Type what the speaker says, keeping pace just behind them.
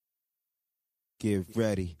Get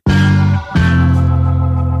ready.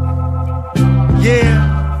 Yeah.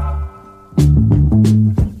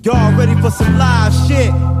 Y'all ready for some live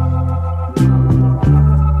shit?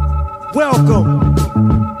 Welcome.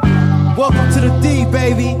 Welcome to the D,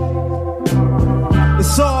 baby.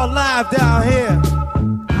 It's all live down here.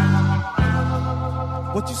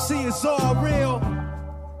 What you see is all real.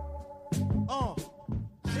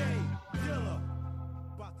 Jay Dilla.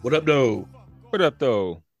 What up, though? What up,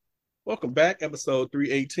 though? Welcome back, episode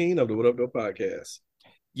 318 of the What Up, Though podcast.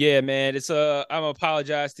 Yeah, man. It's I'm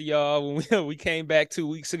apologize to y'all when we came back 2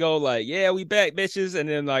 weeks ago. Like, yeah, we back, bitches, and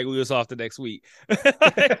then like we was off the next week. That's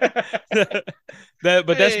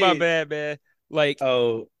my bad, man. Like,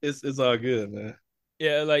 oh, it's all good, man.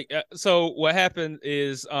 Yeah, like so. What happened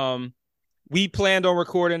is we planned on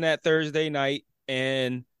recording that Thursday night,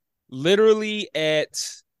 and literally at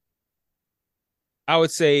I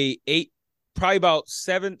would say 8. Probably about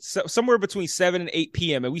 7, somewhere between 7 and 8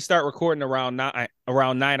 p.m. And we start recording around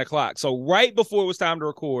 9 o'clock. So right before it was time to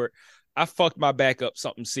record, I fucked my back up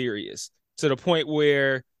something serious to the point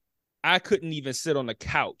where I couldn't even sit on the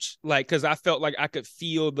couch. Like, cause I felt like I could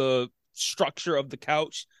feel the structure of the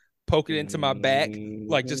couch poking into my back.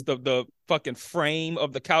 Like just the fucking frame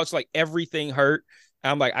of the couch, like everything hurt.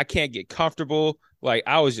 I'm like, I can't get comfortable. Like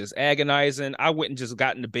I was just agonizing. I went and just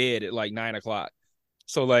got into bed at like 9 o'clock.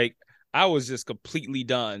 So like, I was just completely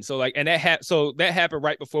done. So like, and that happened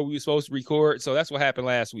right before we were supposed to record. So that's what happened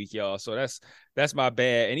last week, y'all. So that's my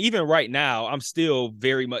bad. And even right now, I'm still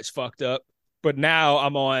very much fucked up. But now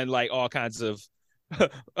I'm on like all kinds of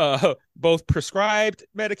both prescribed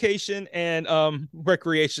medication and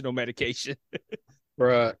recreational medication.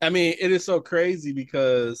 Bruh. I mean, it is so crazy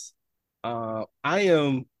because I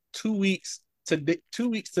am 2 weeks to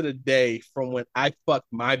the day from when I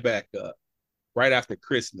fucked my back up right after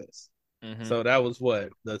Christmas. Mm-hmm. So that was what,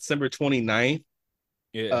 December 29th.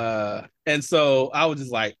 Yeah. And so I was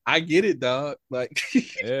just like, I get it, dog. Like,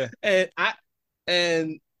 yeah.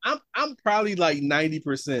 and I'm probably like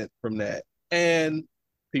 90% from that. And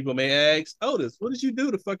people may ask, Otis, what did you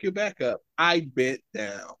do to fuck your back up? I bent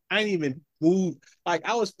down. I didn't even move. Like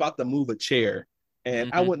I was about to move a chair,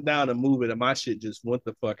 and I went down to move it, and my shit just went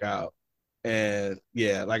the fuck out. And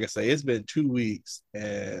yeah, like I say, it's been 2 weeks,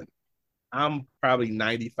 and I'm probably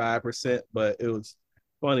 95%, but it was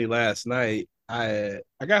funny last night. I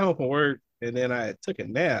got home from work and then I took a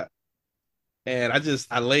nap and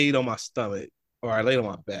I laid on my stomach or I laid on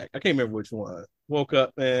my back. I can't remember which one. Woke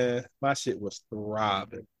up, man, my shit was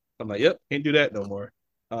throbbing. I'm like, yep, can't do that no more.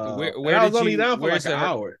 Where I was only down for like an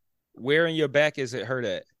hour. Where in your back is it hurt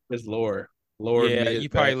at? It's lower. Yeah, you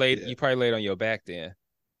probably laid on your back then.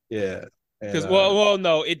 Yeah. Because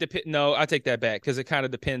no, it depends. No, I take that back because it kind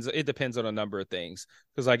of depends. It depends on a number of things.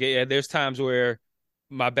 Because like, yeah, there's times where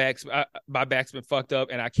my back's been fucked up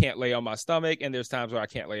and I can't lay on my stomach, and there's times where I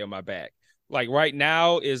can't lay on my back. Like right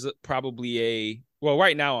now is probably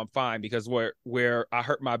right now I'm fine because where I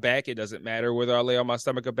hurt my back, it doesn't matter whether I lay on my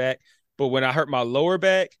stomach or back. But when I hurt my lower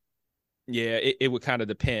back, yeah, it would kind of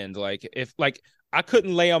depend. Like if I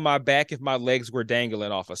couldn't lay on my back if my legs were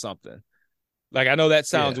dangling off of something. Like, I know that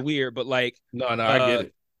sounds weird, but like, no, I get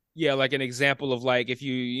it. Yeah. Like an example of like, if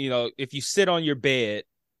you sit on your bed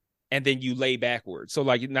and then you lay backwards. So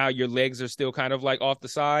like now your legs are still kind of like off the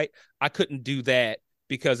side. I couldn't do that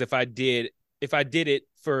because if I did it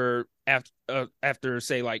for after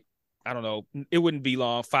say like, I don't know, it wouldn't be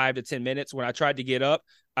long, 5 to 10 minutes. When I tried to get up,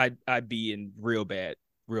 I'd be in real bad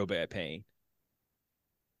pain.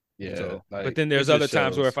 Yeah. So, but then there's other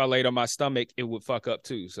times where if I laid on my stomach, it would fuck up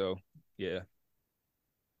too. So yeah.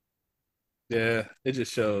 Yeah, it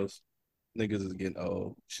just shows niggas is getting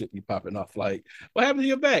old. Shit be popping off. Like, what happened to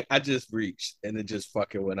your back? I just reached and it just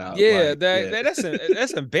fucking went out. Yeah,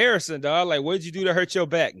 that's embarrassing, dog. Like, what did you do to hurt your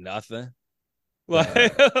back? Nothing.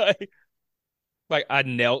 Like, like I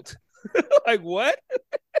knelt. Like what?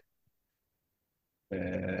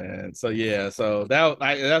 And so yeah, so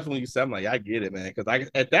that's when you said, I'm like, I get it, man. Because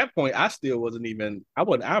at that point I still wasn't even. I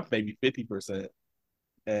maybe 50%.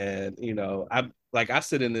 And I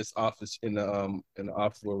sit in this office in the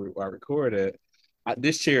office where I record it.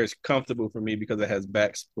 This chair is comfortable for me because it has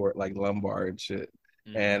back support, like lumbar and shit.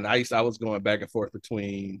 Mm-hmm. And I was going back and forth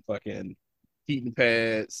between fucking heating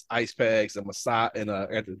pads, ice packs, and massage and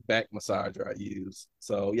the back massager I use.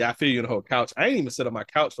 So yeah, I feel you in the whole couch. I didn't even sit on my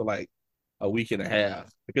couch for like a week and a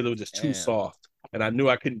half because it was just too soft. And I knew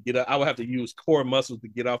I couldn't get up. I would have to use core muscles to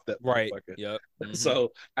get off that. Right. Yep. Mm-hmm.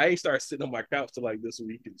 So I ain't started sitting on my couch till like this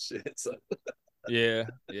week and shit. So yeah.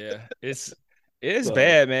 It's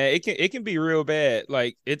bad, man. It can be real bad.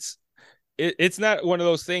 Like it's it's not one of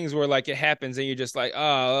those things where like it happens and you're just like,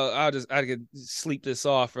 oh, I could sleep this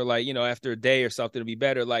off, or like, after a day or something it'll be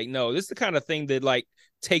better. Like, no, this is the kind of thing that like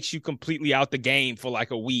takes you completely out the game for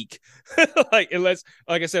like a week. Like, unless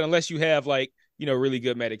you have like, really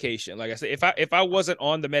good medication. Like I said, if I wasn't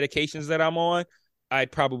on the medications that I'm on,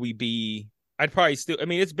 I'd probably still, I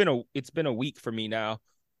mean, it's been a week for me now,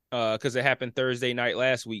 because it happened Thursday night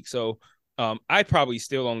last week. So I'd probably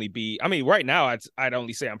still only be, I mean, right now I'd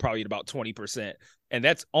only say I'm probably at about 20%, and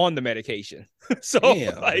that's on the medication. So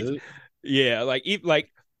Damn, like, dude. yeah,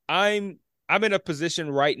 like I'm in a position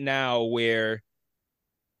right now where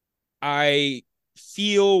I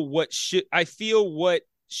feel what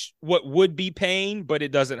would be pain, but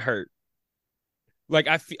it doesn't hurt. Like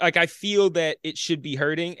I feel that it should be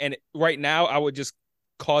hurting, and right now I would just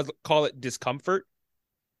call it discomfort.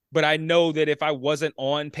 But I know that if I wasn't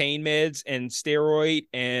on pain meds and steroid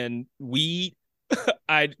and weed,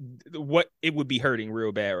 it would be hurting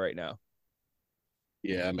real bad right now.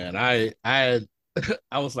 Yeah, man. I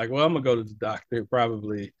was like, well, I'm gonna go to the doctor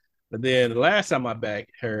probably. But then the last time my back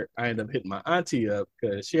hurt, I ended up hitting my auntie up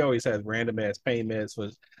because she always has random ass pain meds.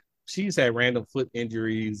 She's had random foot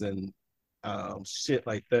injuries and shit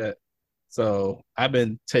like that. So I've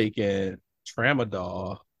been taking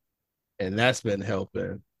tramadol, and that's been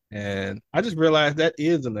helping. And I just realized that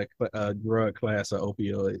is in a drug class of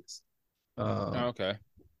opioids. Okay.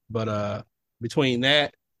 But between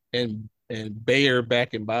that and Bayer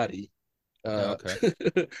back and body, Okay.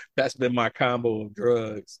 that's been my combo of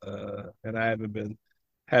drugs. And I haven't been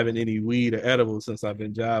having any weed or edibles since I've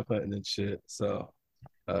been job hunting and shit. So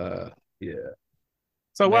yeah.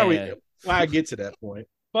 So Man. why I get to that point?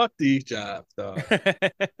 Fuck these jobs, dog.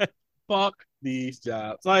 Fuck these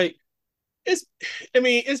jobs. Like, it's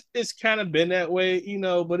kind of been that way,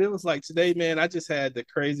 but it was like today, man, I just had the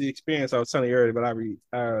crazy experience I was telling you earlier, but I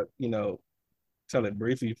tell it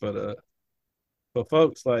briefly for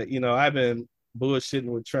folks. Like, I've been bullshitting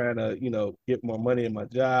with trying to, get more money in my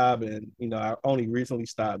job, and I only recently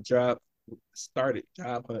started job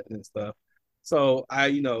hunting and stuff. So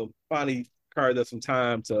I, finally carved up some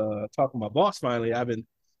time to talk with my boss. Finally, I've been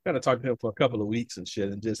kind of talking to him for a couple of weeks and shit,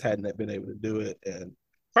 and just hadn't been able to do it. And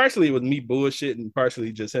partially with me bullshitting,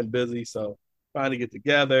 partially just him busy. So finally get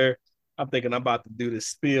together. I'm thinking I'm about to do this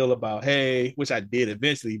spiel about, hey, which I did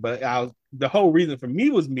eventually, but the whole reason for me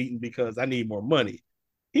was meeting because I need more money.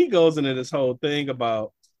 He goes into this whole thing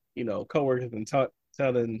about, coworkers and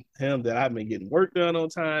telling him that I've been getting work done on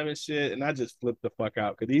time and shit. And I just flipped the fuck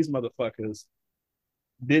out because these motherfuckers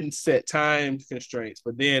didn't set time constraints,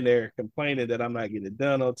 but then they're complaining that I'm not getting it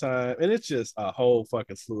done on time. And it's just a whole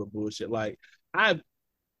fucking slew of bullshit. Like, I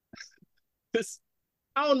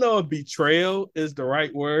don't know if betrayal is the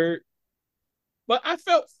right word, but I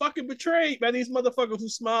felt fucking betrayed by these motherfuckers who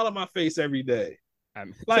smile on my face every day.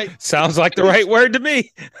 Like, sounds like the right word to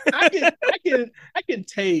me. I can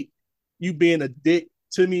take you being a dick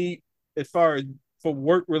to me as far as for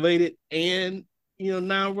work related and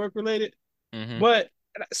non-work related, but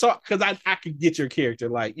so because I could get your character,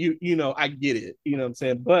 like I get it, what I'm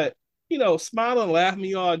saying, but smile and laugh at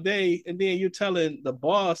me all day, and then you're telling the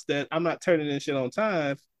boss that I'm not turning in shit on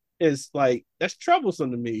time is like, that's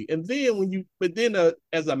troublesome to me. And then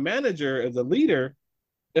as a manager, as a leader,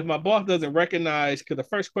 if my boss doesn't recognize, because the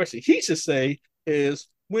first question he should say is,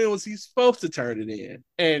 when was he supposed to turn it in?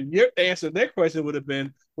 And your answer to that question would have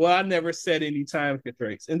been, well, I never set any time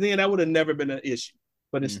constraints. And then that would have never been an issue.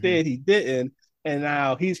 But instead he didn't. And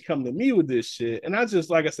now he's come to me with this shit. And I just,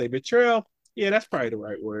 like I say, betrayal, yeah, that's probably the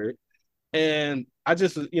right word. And I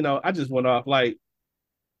just went off like,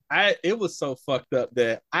 it was so fucked up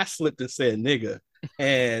that I slipped and said nigga.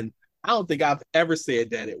 And I don't think I've ever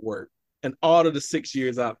said that at work in all of the 6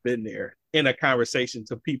 years I've been there in a conversation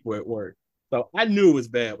to people at work. So I knew it was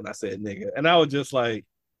bad when I said nigga. And I was just like,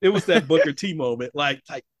 it was that Booker T moment. Like,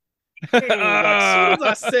 like as soon as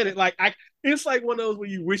I said it, it's like one of those where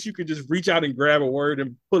you wish you could just reach out and grab a word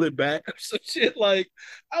and pull it back or some shit. Like,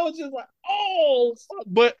 I was just like, oh, fuck.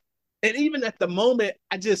 But and even at the moment,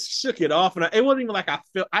 I just shook it off, and it wasn't even like I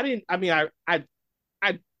felt. I didn't. I mean, I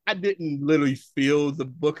didn't literally feel the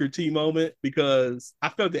Booker T moment because I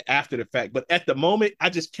felt it after the fact. But at the moment, I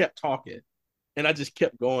just kept talking, and I just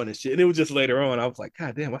kept going and shit. And it was just later on, I was like,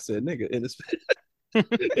 God damn, I said nigga in this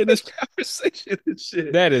in this conversation and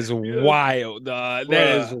shit. That is wild, dog.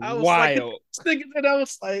 That is wild. And I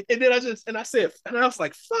was like, and then I said, and I was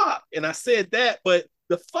like, fuck, and I said that, but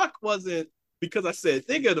the fuck wasn't because I said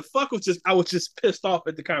nigga. The fuck was just I was just pissed off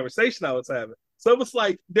at the conversation I was having. So it was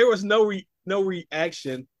like there was no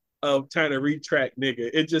reaction of trying to retract nigga.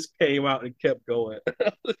 It just came out and kept going.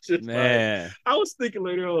 Just man. Like, I was thinking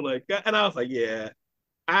later on, like, and I was like, yeah,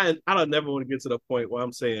 I don't never want to get to the point where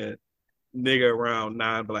I'm saying nigga around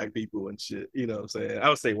non-black people and shit. You know what I'm saying? I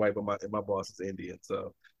would say white, but my boss is Indian.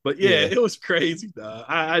 So, but yeah, it was crazy, dog.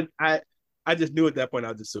 I just knew at that point I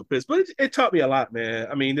was just so pissed. But it taught me a lot, man.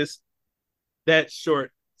 I mean, that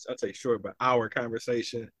short, I'd say short, but hour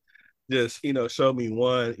conversation just, showed me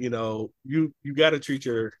one, you got to treat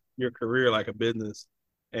your career like a business.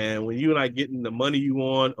 And when you're not getting the money you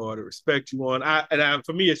want or the respect you want,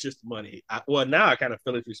 for me, it's just money. Now I kind of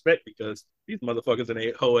feel it's respect because these motherfuckers in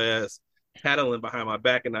a whole ass paddling behind my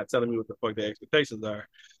back and not telling me what the fuck their expectations are.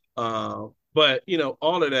 But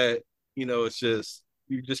all of that, it's just,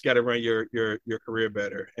 you just got to run your career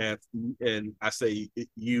better. And I say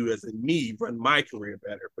you as in me run my career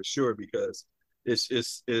better for sure, because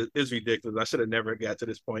it's ridiculous. I should have never got to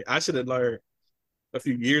this point. I should have learned a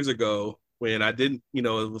few years ago when I didn't, it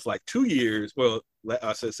was like 2 years. Well,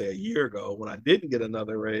 I should say a year ago when I didn't get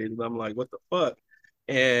another raise. And I'm like, what the fuck?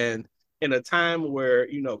 And in a time where,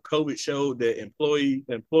 COVID showed that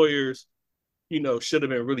employers, should have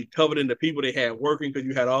been really coveting the people they had working, because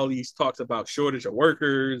you had all these talks about shortage of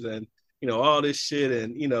workers and, all this shit.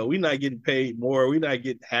 And, we're not getting paid more. We're not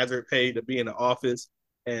getting hazard pay to be in the office.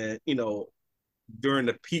 And, during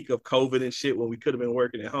the peak of COVID and shit when we could have been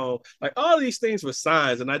working at home, like all these things were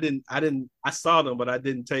signs, and I saw them, but I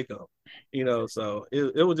didn't take them, so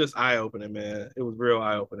it was just eye opening, man. It was real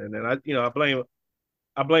eye opening. And I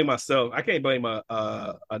blame myself. I can't blame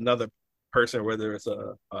another person, whether it's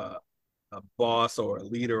a boss or a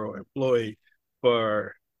leader or employee,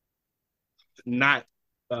 for not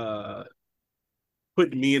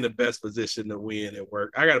putting me in the best position to win at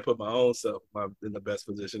work. I got to put my own self in the best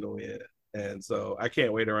position to win. And so I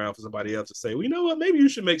can't wait around for somebody else to say, well, you know what, maybe you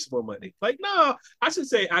should make some more money. Like, no, I should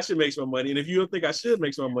say I should make some more money. And if you don't think I should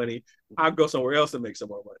make some more money, I'll go somewhere else and make some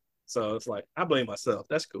more money. So it's like, I blame myself.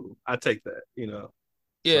 That's cool. I take that,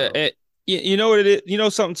 Yeah. So. You know what it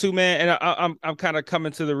is? Something too, man. And I'm kind of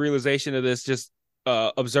coming to the realization of this, just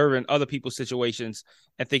observing other people's situations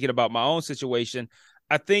and thinking about my own situation.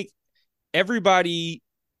 I think everybody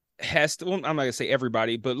has to, well, I'm not gonna say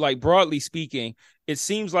everybody, but like broadly speaking, it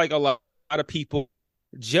seems like a lot of people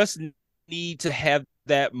just need to have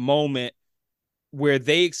that moment where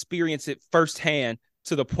they experience it firsthand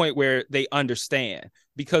to the point where they understand.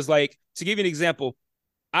 Because, like, to give you an example,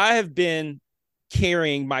 I have been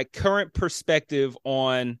carrying my current perspective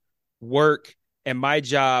on work and my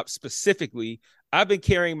job specifically. I've been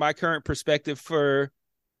carrying my current perspective for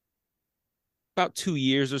about 2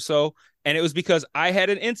 years or so. And it was because I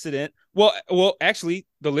had an incident. Well, actually,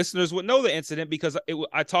 the listeners would know the incident because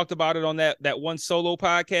I talked about it on that one solo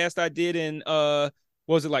podcast I did in, what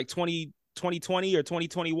was it, like 2020 or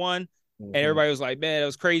 2021? Mm-hmm. And everybody was like, man, it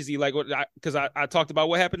was crazy. Like, because I talked about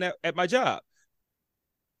what happened at my job.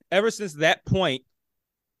 Ever since that point,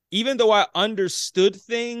 even though I understood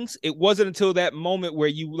things, it wasn't until that moment where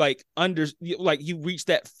you you reach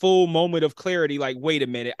that full moment of clarity. Like, wait a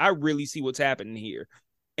minute, I really see what's happening here.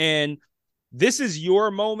 And this is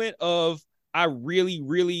your moment of, I really,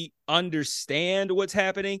 really understand what's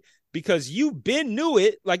happening, because you've been knew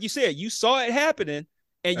it. Like you said, you saw it happening,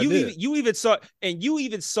 and you even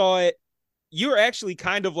saw it. You're actually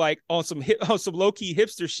kind of like on some low key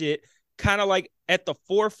hipster shit, kind of like at the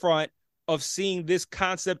forefront of seeing this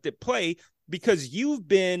concept at play, because you've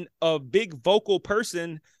been a big vocal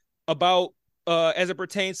person about as it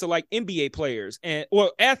pertains to like NBA players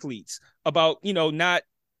or athletes, about not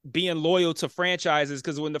being loyal to franchises,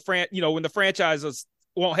 because when the franchises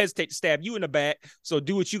won't hesitate to stab you in the back, so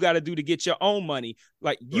do what you got to do to get your own money.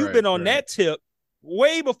 Like, you've been on that tip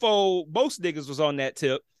way before most niggas was on that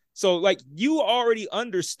tip. So like, you already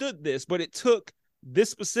understood this, but it took this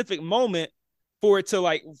specific moment for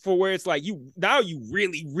where it's like you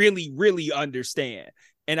really, really, really understand.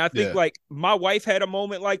 And I think like my wife had a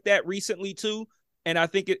moment like that recently too. And I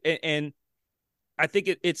think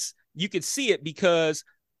it's you could see it, because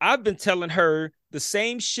I've been telling her the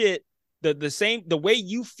same shit, the way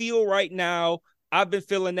you feel right now. I've been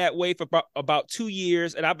feeling that way for about 2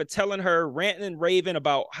 years. And I've been telling her, ranting and raving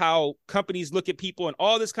about how companies look at people and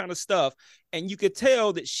all this kind of stuff. And you could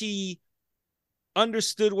tell that she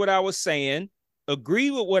understood what I was saying,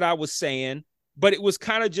 agree with what I was saying, but it was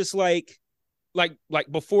kind of just like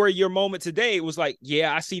before your moment today, it was like,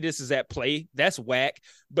 yeah, I see this as at play. That's whack.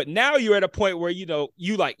 But now you're at a point where,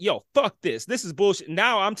 you like, yo, fuck this. This is bullshit.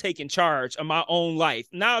 Now I'm taking charge of my own life.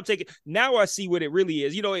 Now I see what it really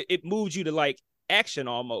is. It moves you to like action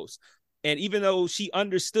almost. And even though she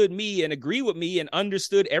understood me and agreed with me and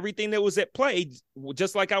understood everything that was at play,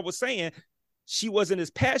 just like I was saying, she wasn't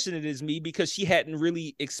as passionate as me because she hadn't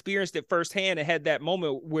really experienced it firsthand and had that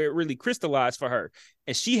moment where it really crystallized for her.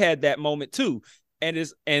 And she had that moment too.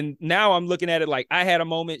 And now I'm looking at it like I had a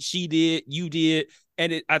moment, she did, you did.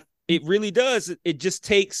 And it really does. It just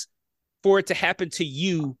takes for it to happen to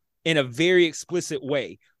you in a very explicit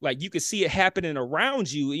way. Like you can see it happening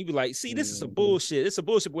around you and you be like, see, this is some bullshit. It's a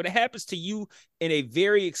bullshit. But when it happens to you in a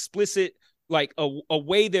very explicit, like a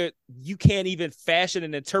way that you can't even fashion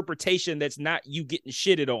an interpretation that's not you getting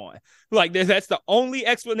shitted on. Like that's the only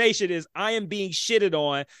explanation is I am being shitted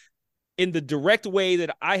on in the direct way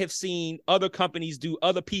that I have seen other companies do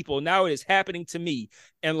other people. Now it is happening to me.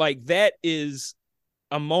 And like that is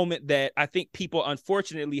a moment that I think people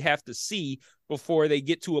unfortunately have to see before they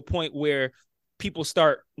get to a point where people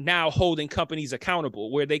start now holding companies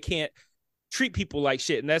accountable, where they can't treat people like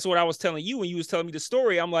shit. And that's what I was telling you when you was telling me the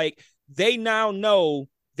story. I'm like, they now know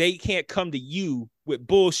they can't come to you with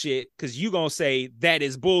bullshit because you gonna say that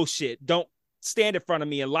is bullshit. Don't stand in front of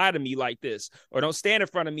me and lie to me like this, or don't stand in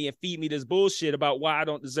front of me and feed me this bullshit about why I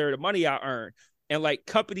don't deserve the money I earn. And like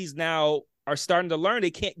companies now are starting to learn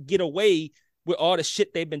they can't get away with all the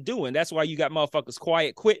shit they've been doing. That's why you got motherfuckers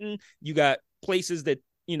quiet quitting. You got places that,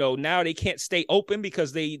 you know, now they can't stay open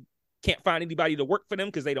because they can't find anybody to work for them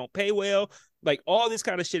because they don't pay well. Like all this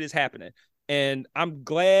kind of shit is happening. And I'm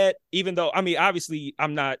glad, even though, I mean, obviously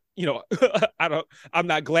I'm not, you know, I'm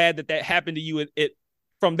not glad that happened to you it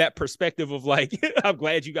from that perspective of like, I'm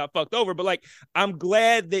glad you got fucked over, but like, I'm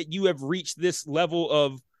glad that you have reached this level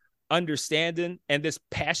of understanding and this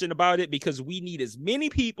passion about it, because we need as many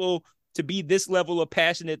people to be this level of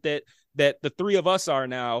passionate that the three of us are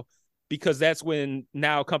now, because that's when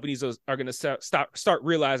now companies are going to start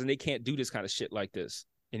realizing they can't do this kind of shit like this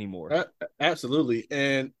anymore. Absolutely.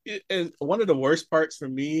 And one of the worst parts for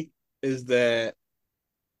me is that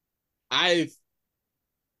I've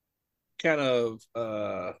kind of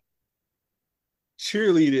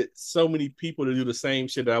cheerleaded so many people to do the same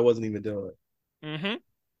shit that I wasn't even doing. Mm-hmm.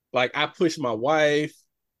 Like I pushed my wife,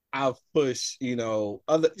 I've pushed, you know,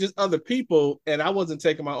 other people, and I wasn't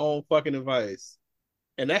taking my own fucking advice.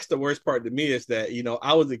 And that's the worst part to me is that, you know,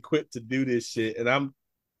 I was equipped to do this shit and I'm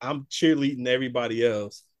cheerleading everybody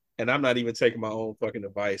else and I'm not even taking my own fucking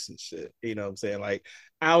advice and shit. You know what I'm saying? Like,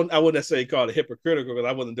 I wouldn't necessarily call it hypocritical because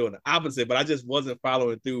I wasn't doing the opposite, but I just wasn't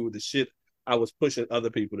following through with the shit I was pushing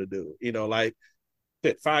other people to do. You know, like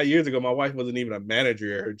 5 years ago, my wife wasn't even a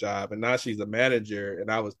manager at her job and now she's a manager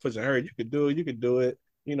and I was pushing her, you could do it, you could do it.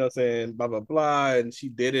 You know what I'm saying? Blah, blah, blah. And she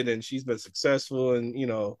did it and she's been successful and, you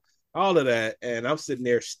know, all of that. And I'm sitting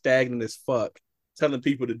there stagnant as fuck, telling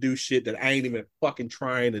people to do shit that I ain't even fucking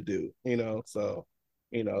trying to do, you know? So,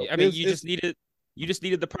 you know, I mean, you just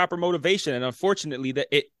needed the proper motivation. And unfortunately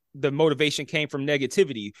the motivation came from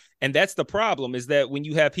negativity. And that's the problem, is that when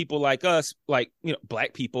you have people like us, like, you know,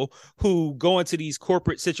 black people who go into these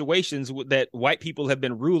corporate situations that white people have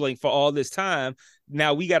been ruling for all this time,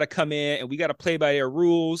 now we got to come in and we got to play by their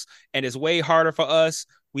rules. And it's way harder for us.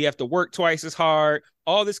 We have to work twice as hard,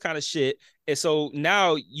 all this kind of shit. And so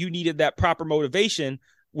now you needed that proper motivation,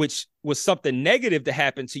 which was something negative to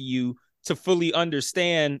happen to you, to fully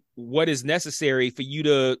understand what is necessary for you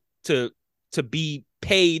to be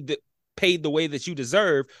paid the way that you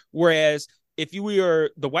deserve. Whereas if you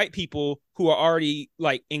were the white people who are already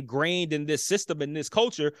like ingrained in this system and this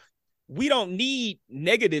culture, we don't need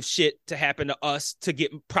negative shit to happen to us to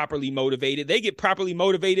get properly motivated. They get properly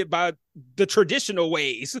motivated by the traditional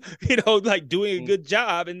ways, you know, like doing a good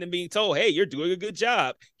job and then being told, hey, you're doing a good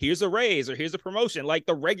job. Here's a raise or here's a promotion, like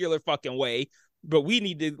the regular fucking way. But we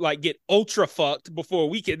need to like get ultra fucked before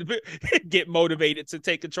we can get motivated to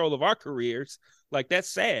take control of our careers. Like, that's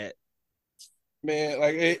sad, man.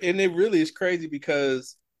 Like, and it really is crazy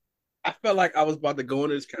because I felt like I was about to go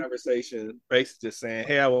into this conversation basically just saying,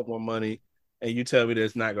 hey, I want more money. And you tell me that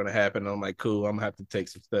it's not going to happen. I'm like, cool, I'm going to have to take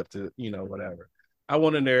some steps to, you know, whatever. I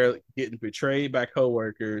went in there getting betrayed by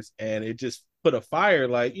coworkers and it just put a fire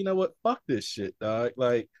like, you know what? Fuck this shit, dog.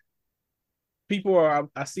 Like, people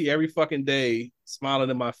I see every fucking day smiling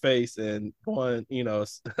in my face and going, you know,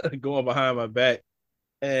 going behind my back.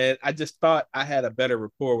 And I just thought I had a better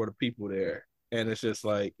rapport with the people there. And it's just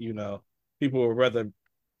like, you know, people would rather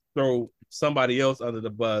throw somebody else under the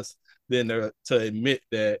bus than to admit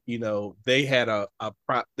that, you know, they had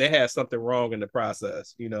they had something wrong in the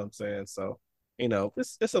process. You know what I'm saying? So, you know,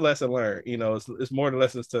 it's a lesson learned. You know, it's more than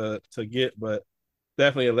lessons to get, but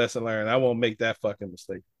definitely a lesson learned. I won't make that fucking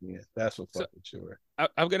mistake again. That's for fucking sure.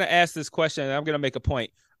 I'm going to ask this question and I'm going to make a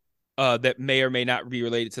point. that may or may not be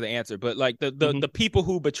related to the answer. But like the people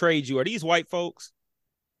who betrayed you, are these white folks?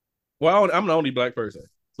 Well, I'm the only black person.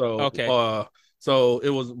 So okay. So it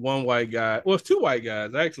was one white guy. Well, it's two white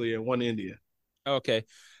guys actually, and one Indian. Okay.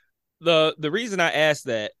 The reason I asked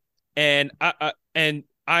that, and I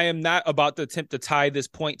am not about to attempt to tie this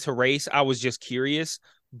point to race. I was just curious,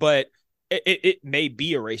 but it may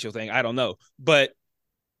be a racial thing. I don't know. But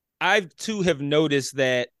I too have noticed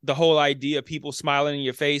that the whole idea of people smiling in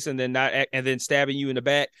your face and then stabbing you in the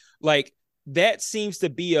back, like that seems to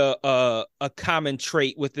be a common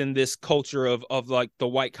trait within this culture of like the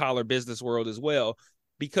white collar business world as well.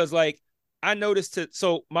 Because like I noticed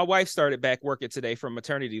so my wife started back working today from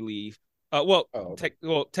maternity leave.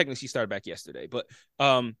 Technically she started back yesterday, but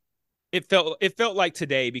it felt like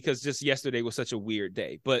today because just yesterday was such a weird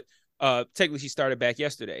day. But technically she started back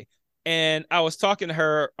yesterday. And I was talking to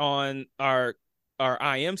her on our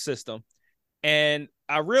IM system, and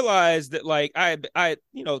I realized that like I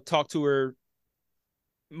talked to her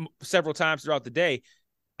several times throughout the day,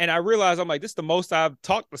 and I realized I'm like, this is the most I've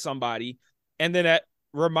talked to somebody. And then that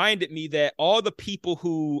reminded me that all the people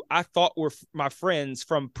who I thought were my friends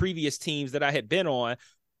from previous teams that I had been on,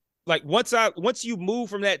 like once you move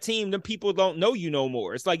from that team, then people don't know you no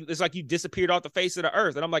more. It's like you disappeared off the face of the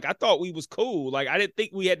earth. And I'm like, I thought we was cool. Like I didn't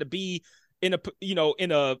think we had to be in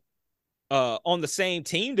a on the same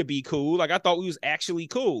team to be cool. Like I thought we was actually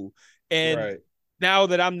cool. And now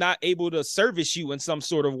that I'm not able to service you in some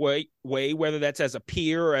sort of way, whether that's as a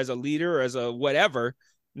peer or as a leader or as a whatever,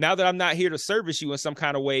 now that I'm not here to service you in some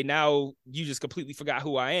kind of way, now you just completely forgot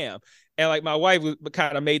who I am. And like my wife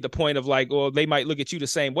kind of made the point of like, well, they might look at you the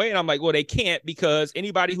same way. And I'm like, well, they can't, because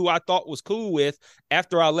anybody who I thought was cool with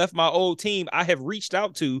after I left my old team, I have reached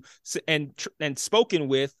out to and spoken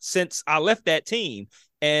with since I left that team.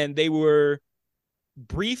 And they were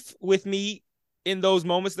brief with me in those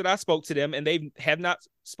moments that I spoke to them, and they have not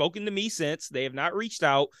spoken to me since. They have not reached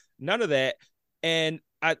out, none of that. And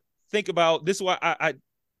I think about this is why I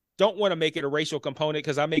don't want to make it a racial component,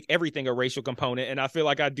 because I make everything a racial component, and I feel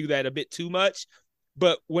like I do that a bit too much.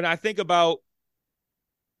 But when I think about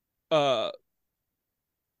the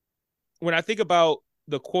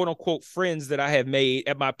quote unquote friends that I have made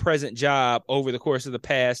at my present job over the course of the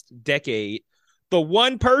past decade, the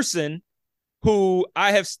one person who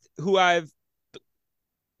I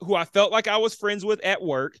felt like I was friends with at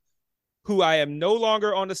work, who I am no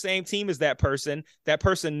longer on the same team as that person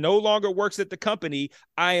no longer works at the company.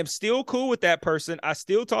 I am still cool with that person. I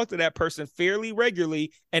still talk to that person fairly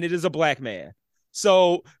regularly, and it is a black man.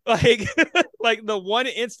 So like, like the one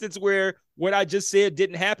instance where what I just said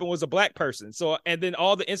didn't happen was a black person. So, and then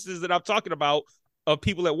all the instances that I'm talking about of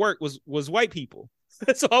people at work was white people.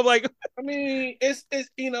 So I'm like, I mean, it's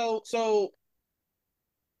so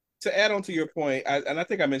to add on to your point, and I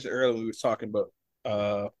think I mentioned earlier when we were talking about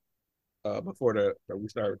before we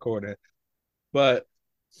started recording, but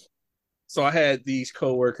so I had these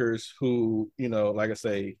coworkers who, like I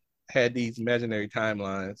say, had these imaginary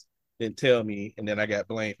timelines, didn't tell me, and then I got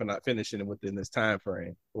blamed for not finishing it within this time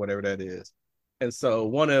frame, whatever that is. And so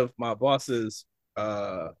one of my boss's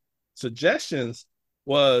suggestions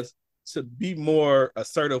was to be more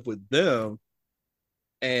assertive with them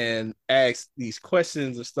and ask these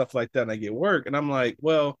questions and stuff like that, and I get work. And I'm like,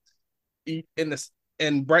 well,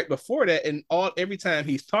 and right before that, and every time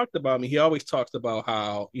he's talked about me, he always talks about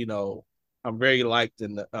how, I'm very liked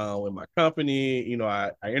in my company.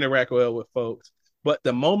 I interact well with folks. But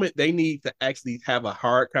the moment they need to actually have a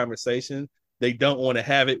hard conversation, they don't want to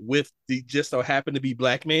have it with the just so happen to be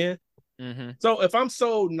black man. Mm-hmm. So if I'm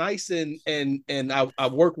so nice and I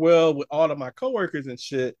work well with all of my coworkers and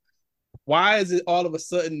shit, why is it all of a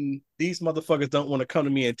sudden these motherfuckers don't want to come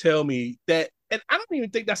to me and tell me that? And I don't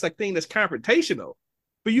even think that's a thing that's confrontational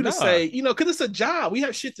for you to say, because it's a job. We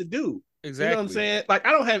have shit to do. Exactly. You know what I'm saying? Like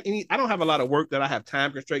I don't have a lot of work that I have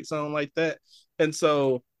time constraints on like that. And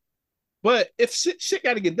so, but if shit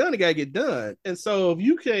got to get done, it got to get done. And so if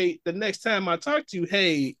you can, the next time I talk to you,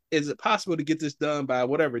 hey, is it possible to get this done by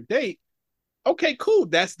whatever date? Okay, cool.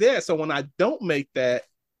 That's there. So when I don't make that,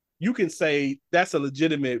 you can say that's a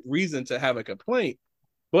legitimate reason to have a complaint,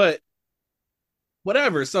 but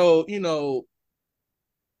whatever. So,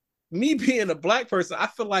 me being a black person, I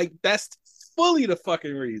feel like that's fully the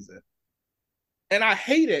fucking reason. And I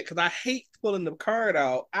hate it because I hate pulling the card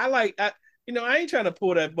out. I ain't trying to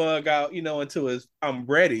pull that bug out, until I'm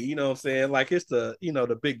ready. You know what I'm saying? Like it's the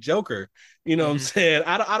big joker. You know what I'm saying?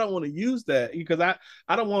 I don't want to use that because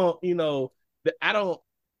I don't want, I don't.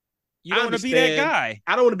 You don't want to be that guy.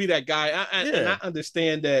 I don't want to be that guy. And I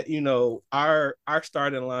understand that, our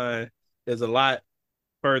starting line is a lot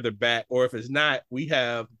further back, or if it's not, we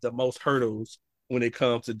have the most hurdles when it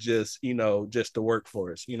comes to just just the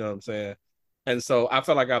workforce. You know what I'm saying? And so I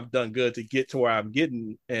feel like I've done good to get to where I'm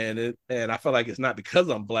getting, and I feel like it's not because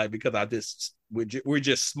I'm black, because we're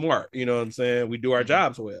just smart. You know what I'm saying? We do our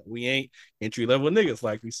jobs well. We ain't entry level niggas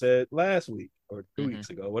like we said last week or 2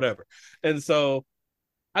 weeks ago, whatever. And so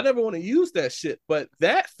I never want to use that shit, but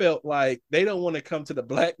that felt like they don't want to come to the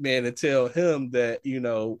black man and tell him that,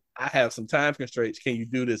 I have some time constraints. Can you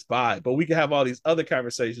do this by? But we can have all these other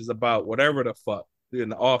conversations about whatever the fuck in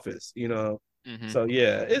the office, So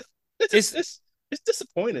yeah, it's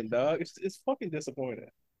disappointing, dog. It's fucking disappointing.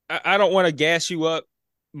 I don't want to gas you up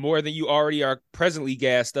more than you already are presently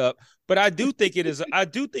gassed up, but I do think it is. I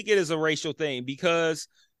do think it is a racial thing because,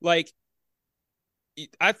 like,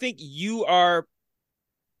 I think you are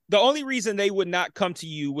the only reason they would not come to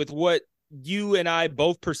you with what you and I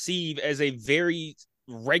both perceive as a very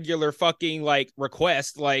regular fucking like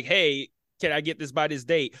request, like, hey, can I get this by this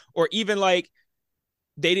date? Or even like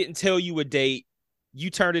they didn't tell you a date, you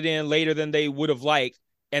turned it in later than they would have liked,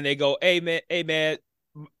 and they go, hey man,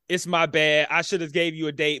 it's my bad. I should have gave you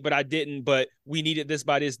a date, but I didn't. But we needed this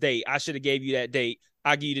by this date. I should have gave you that date.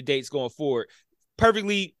 I'll give you the dates going forward.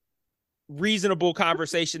 Perfectly reasonable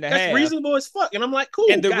conversation to have. That's reasonable as fuck. And I'm like, cool.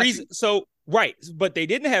 And the reason, so right, but they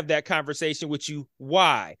didn't have that conversation with you.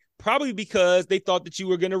 Why? Probably because they thought that you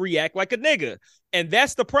were going to react like a nigga. And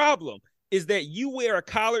that's the problem, is that you wear a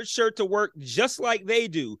collared shirt to work just like they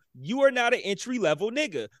do. You are not an entry level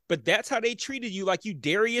nigga, but that's how they treated you, like you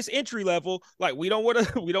Darius entry level. Like we don't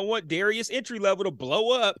want Darius entry level to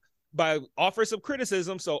blow up by offering some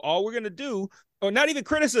criticism. So all we're going to do, or not even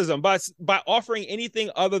criticism, by offering anything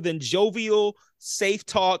other than jovial, safe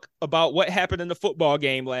talk about what happened in the football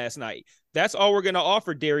game last night. That's all we're going to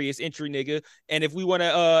offer Darius entry nigga. And if we want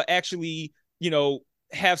to actually,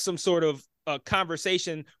 have some sort of a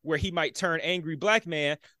conversation where he might turn angry black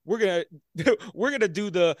man, we're gonna do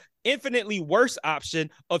the infinitely worse option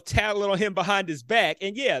of tattling on him behind his back,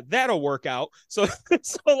 and yeah, that'll work out. So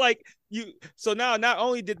now not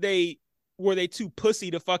only were they too pussy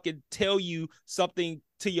to fucking tell you something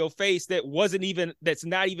to your face that's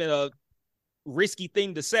not even a risky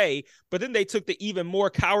thing to say, but then they took the even more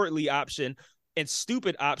cowardly option and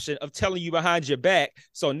stupid option of telling you behind your back.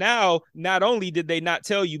 So now, not only did they not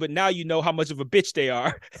tell you, but now you know how much of a bitch they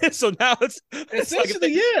are. So now it's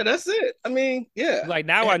essentially, like yeah, that's it. I mean, yeah. Like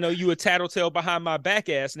now I know you a tattletale behind my back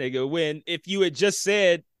ass nigga. When if you had just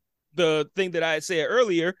said the thing that I had said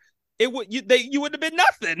earlier, you wouldn't have been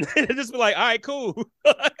nothing. It'd just be like, all right, cool.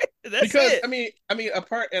 That's because it. I mean,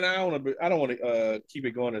 apart, and I don't want to keep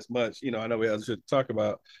it going as much. I know we have shit to talk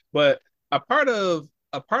about, but a part of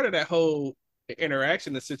that whole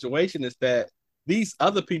interaction, the situation is that these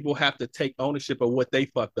other people have to take ownership of what they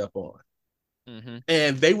fucked up on,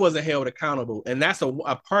 and they wasn't held accountable, and that's a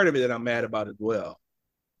part of it that I'm mad about as well.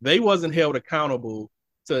 They wasn't held accountable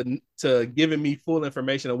to giving me full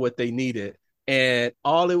information of what they needed, and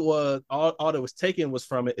all that was taken was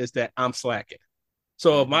from it is that I'm slacking.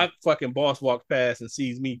 So if my fucking boss walks past and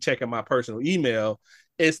sees me checking my personal email,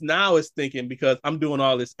 it's thinking because I'm doing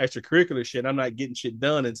all this extracurricular shit, I'm not getting shit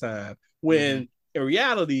done in time. When in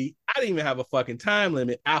reality, I didn't even have a fucking time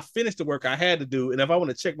limit. I finished the work I had to do. And if I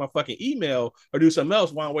want to check my fucking email or do something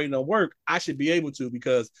else while I'm waiting on work, I should be able to,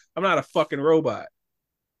 because I'm not a fucking robot.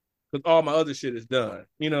 Because all my other shit is done.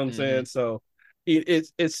 You know what I'm saying? So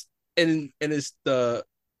it's in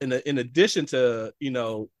addition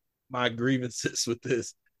to, my grievances with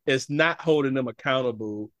this, it's not holding them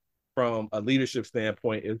accountable from a leadership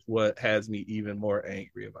standpoint is what has me even more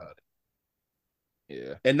angry about it.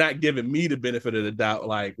 Yeah. And not giving me the benefit of the doubt,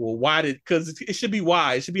 like, well, because it should be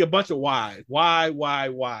why. It should be a bunch of whys. Why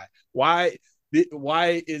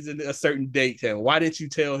isn't a certain date? And why didn't you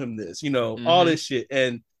tell him this? All this shit.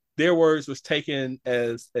 And their words was taken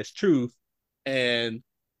as truth, and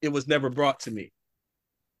it was never brought to me.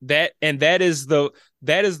 That is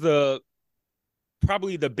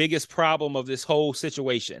probably the biggest problem of this whole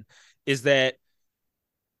situation, is that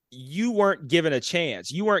you weren't given a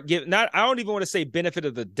chance. You weren't given, I don't even want to say benefit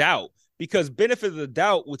of the doubt, because benefit of the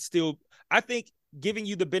doubt would still, I think giving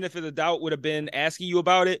you the benefit of the doubt would have been asking you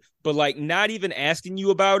about it, but like not even asking you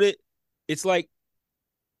about it. It's like,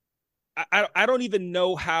 I don't even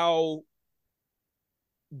know how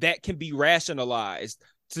that can be rationalized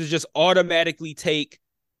to just automatically take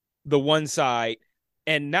the one side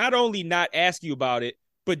and not only not ask you about it,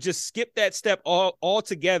 but just skip that step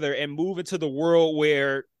altogether and move into the world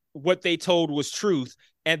where what they told was truth,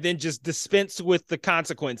 and then just dispense with the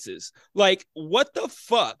consequences. Like, what the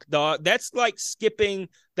fuck, dog? That's like skipping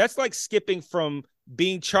from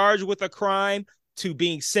being charged with a crime to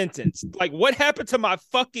being sentenced. Like, what happened to my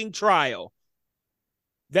fucking trial?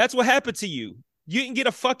 That's what happened to you. You didn't get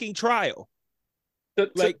a fucking trial. To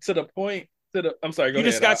the point. I'm sorry. Go you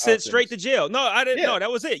ahead. just got sent straight to jail. No, I didn't. Yeah. No,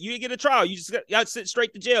 that was it. You didn't get a trial. You just got sent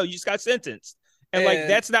straight to jail. You just got sentenced. And like,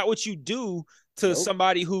 that's not what you do to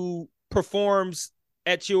somebody who performs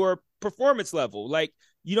at your performance level. Like,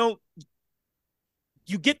 you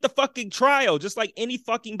get the fucking trial just like any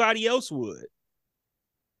fucking body else would.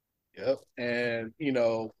 Yep. And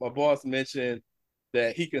my boss mentioned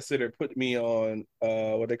that he considered putting me on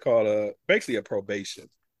what they call basically a probation.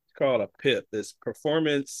 It's called a PIP. It's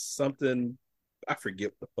performance something. I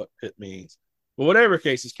forget what the fuck PIP means. But whatever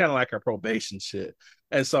case, it's kind of like a probation shit.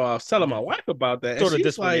 And so I was telling my wife about that. Sort of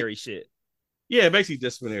disciplinary shit. Yeah, basically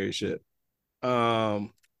disciplinary shit. And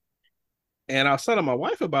I was telling my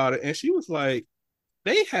wife about it, and she was like,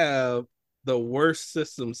 they have the worst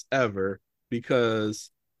systems ever because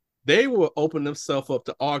they will open themselves up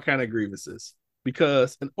to all kind of grievances.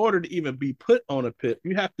 Because in order to even be put on a PIP,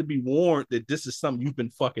 you have to be warned that this is something you've been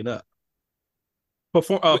fucking up.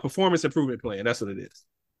 Performance improvement plan. That's what it is.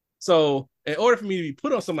 So in order for me to be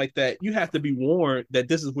put on something like that, you have to be warned that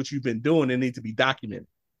this is what you've been doing and needs to be documented.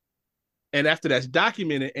 And after that's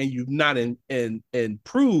documented and you've not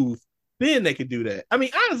improved, then they could do that. I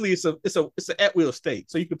mean, honestly, it's an at will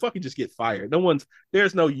state, so you can fucking just get fired.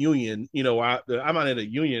 There's no union. I'm not in a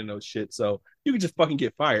union and no shit, so you can just fucking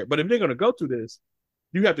get fired. But if they're gonna go through this,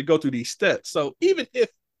 you have to go through these steps. So even if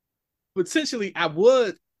potentially I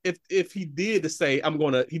would, if he did to say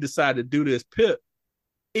he decided to do this PIP,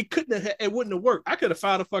 it wouldn't have worked. I could have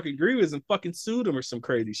filed a fucking grievance and fucking sued him or some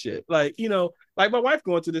crazy shit. Like like my wife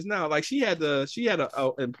going through this now. Like she had a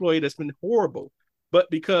employee that's been horrible, but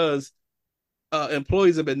because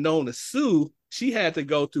employees have been known to sue, she just had to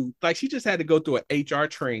go through an HR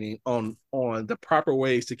training on the proper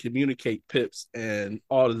ways to communicate PIPs and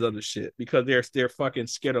all this other shit because they're fucking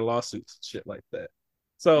scared of lawsuits and shit like that.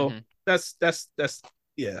 So that's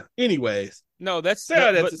yeah. Anyways, no, that's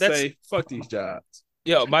say fuck these jobs.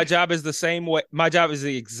 Yo, my job is the same way. My job is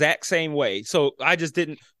the exact same way. So I just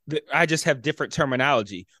have different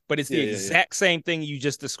terminology, but it's the exact same thing you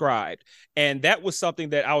just described. And that was something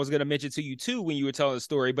that I was going to mention to you too when you were telling the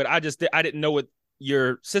story, but I didn't know what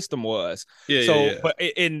your system was. But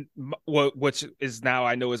in which is now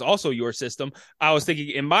I know is also your system. I was thinking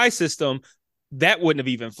in my system, that wouldn't have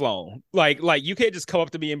even flown. Like you can't just come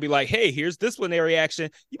up to me and be like, "Hey, here's disciplinary action.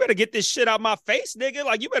 You better get this shit out my face, nigga.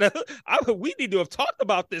 Like you better. We need to have talked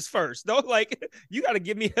about this first. Don't like you got to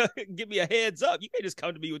give me a heads up. You can't just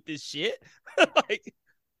come to me with this shit.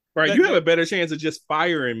 Right? You have a better chance of just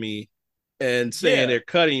firing me and saying they're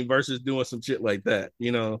cutting versus doing some shit like that.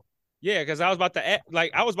 Yeah, because I was about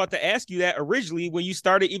to ask you that originally when you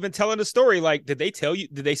started even telling the story. Like, did they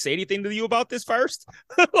say anything to you about this first?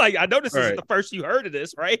 Like, I know this isn't the first you heard of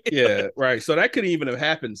this, right? Yeah, right. So that could even have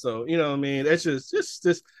happened. So what I mean, it's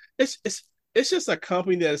just a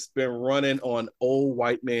company that's been running on old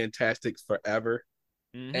white man tactics forever,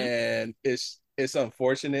 and it's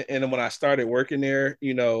unfortunate. And when I started working there,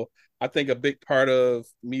 I think a big part of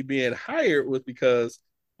me being hired was because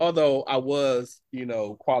although I was,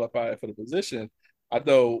 qualified for the position,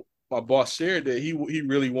 although my boss shared that he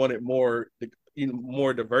really wanted more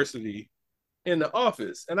diversity in the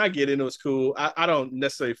office, and I get it. It was cool. I don't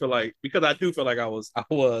necessarily feel like, because I do feel like I was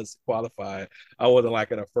qualified. I wasn't like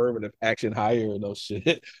an affirmative action hire or no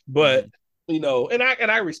shit, but and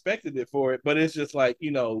I respected it for it. But it's just like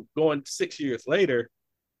going 6 years later,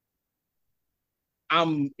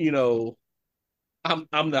 I'm the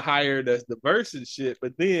hire that's diverse and shit,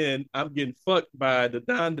 but then I'm getting fucked by the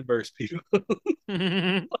non-diverse people,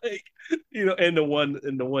 and the one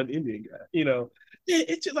Indian guy.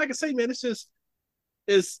 It's just like I say, man. It's just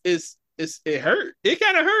it hurt. It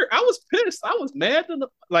kind of hurt. I was pissed. I was mad.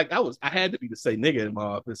 I had to be to say nigga in my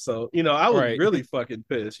office, so I was really fucking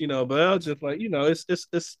pissed. But I was just like, it's like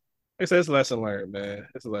I said, it's a lesson learned, man.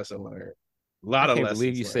 It's a lesson learned. A lot of lessons. I can't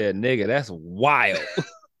believe you said nigga. That's wild.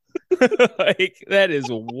 Like that is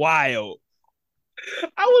wild.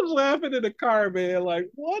 I was laughing in the car, man. Like,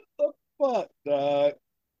 what the fuck, dog?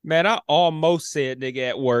 Man, I almost said nigga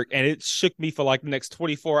at work, and it shook me for like the next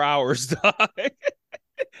 24 hours, dog.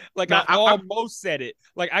 Like I almost said it.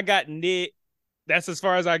 Like I got nick. That's as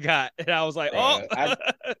far as I got, and I was like, right.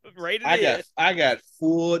 I got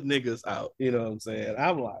full niggas out. You know what I'm saying?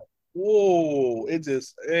 I'm like, whoa! It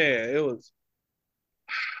was.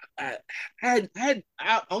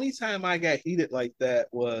 Only time I got heated like that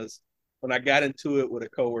was when I got into it with a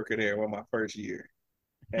coworker there on my first year,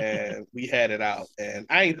 and we had it out, and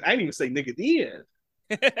I didn't even say nigga then.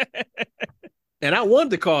 And I wanted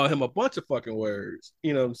to call him a bunch of fucking words,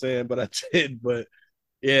 you know what I'm saying? But I did. But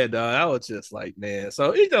yeah, dog, I was just like, man.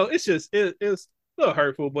 So it's just it's a little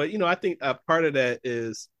hurtful. But I think a part of that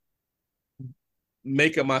is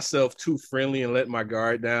making myself too friendly and letting my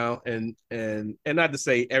guard down, and not to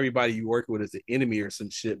say everybody you work with is an enemy or some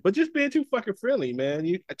shit, but just being too fucking friendly, man.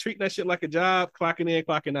 You treating that shit like a job, clocking in,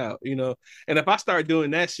 clocking out, And if I start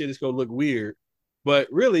doing that shit, it's gonna look weird. But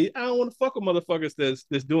really, I don't want to fuck with motherfuckers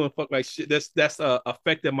that's doing fuck like shit that's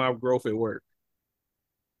affecting my growth at work.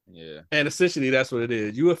 Yeah. And essentially that's what it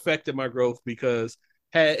is. You affected my growth because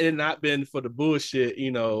had it not been for the bullshit,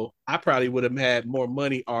 I probably would have had more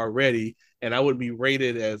money already and I would be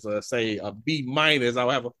rated as say a B minus. I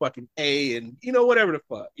would have a fucking A and whatever the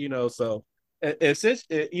fuck, so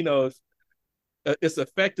essentially, it's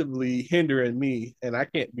effectively hindering me and I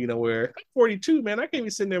can't be nowhere. I'm 42, man. I can't be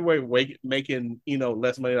sitting there making,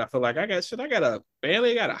 less money. I feel like I got shit. I got a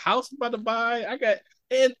family, I got a house I'm about to buy.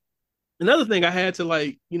 And another thing I had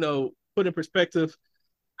to put in perspective,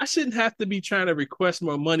 I shouldn't have to be trying to request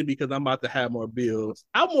more money because I'm about to have more bills.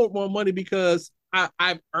 I want more money because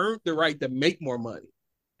I've earned the right to make more money.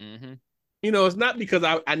 Mm-hmm. It's not because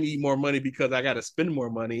I need more money because I got to spend more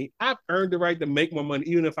money. I've earned the right to make more money,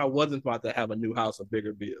 even if I wasn't about to have a new house or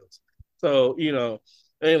bigger bills. So, it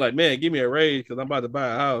ain't like, man, give me a raise because I'm about to buy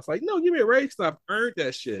a house. Like, no, give me a raise because I've earned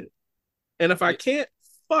that shit. And if I can't,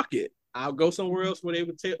 fuck it. I'll go somewhere else where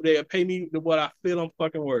they'll pay me what I feel I'm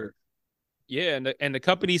fucking worth. Yeah, and the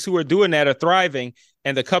companies who are doing that are thriving,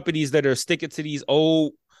 and the companies that are sticking to these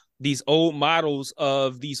old models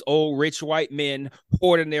of these old rich white men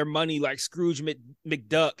hoarding their money like Scrooge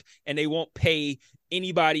McDuck, and they won't pay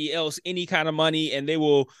anybody else any kind of money, and they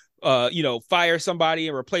will fire somebody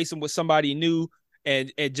and replace them with somebody new,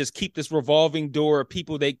 and just keep this revolving door of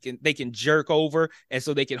people they can jerk over, and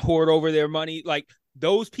so they can hoard over their money. Like,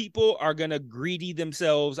 those people are gonna greedy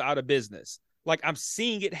themselves out of business. Like, I'm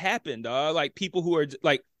seeing it happen, dog. Like, people who are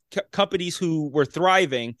like companies who were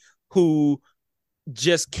thriving, who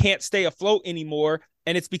just can't stay afloat anymore.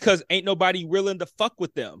 And it's because ain't nobody willing to fuck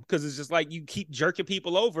with them. Because it's just like you keep jerking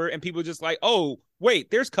people over and people just like, oh,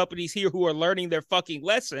 wait, there's companies here who are learning their fucking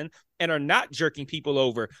lesson and are not jerking people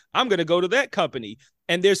over. I'm going to go to that company.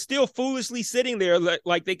 And they're still foolishly sitting there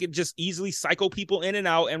like they could just easily cycle people in and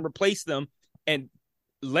out and replace them and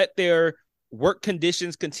let their work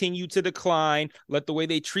conditions continue to decline, let the way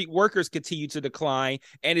they treat workers continue to decline,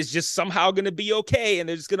 and it's just somehow going to be okay, and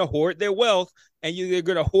they're just going to hoard their wealth, and they're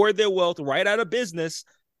going to hoard their wealth right out of business.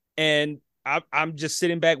 And I'm just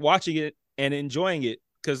sitting back watching it and enjoying it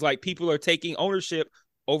because, like, people are taking ownership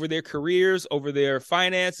over their careers, over their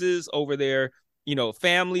finances, over their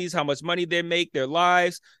families, how much money they make, their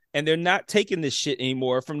lives, and they're not taking this shit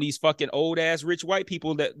anymore from these fucking old ass rich white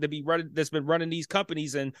people that's been running these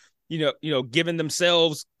companies and giving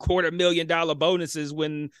themselves $250,000 bonuses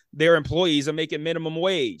when their employees are making minimum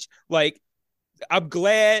wage. Like, I'm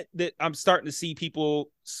glad that I'm starting to see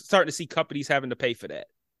companies having to pay for that.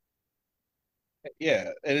 Yeah,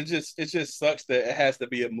 and it just sucks that it has to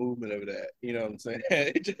be a movement of that. You know what I'm saying?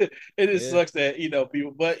 It just sucks that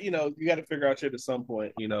people, but you got to figure out shit at some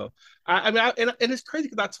point. And it's crazy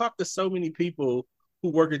because I talk to so many people who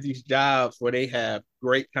work at these jobs where they have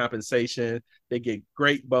great compensation, they get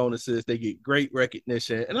great bonuses, they get great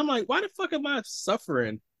recognition, and I'm like, why the fuck am I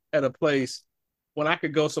suffering at a place when I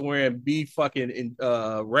could go somewhere and be fucking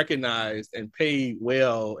recognized and paid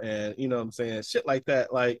well, and what I'm saying, shit like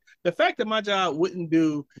that. Like, the fact that my job wouldn't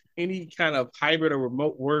do any kind of hybrid or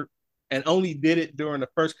remote work and only did it during the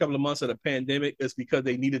first couple of months of the pandemic is because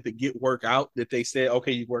they needed to get work out, that they said,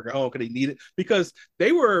 okay, you work at home because they need it. Because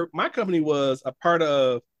my company was a part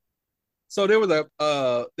of, so there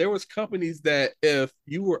was companies that if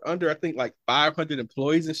you were under, I think, like 500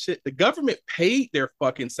 employees and shit, the government paid their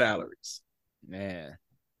fucking salaries. Man.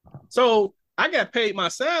 So I got paid my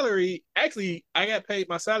salary. Actually, I got paid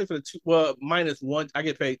my salary for minus one. I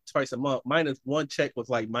get paid twice a month. Minus one check was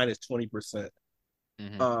like minus 20%.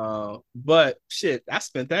 Mm-hmm. But shit, I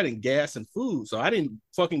spent that in gas and food, so I didn't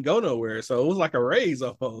fucking go nowhere. So it was like a raise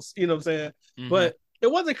almost. You know what I'm saying? Mm-hmm. But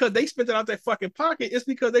it wasn't because they spent it out their fucking pocket. It's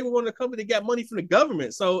because they were one of the company that got money from the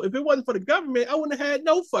government. So if it wasn't for the government, I wouldn't have had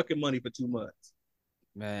no fucking money for 2 months.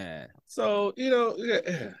 Man. So,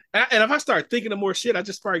 and if I start thinking of more shit, I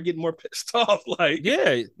just start getting more pissed off. Like,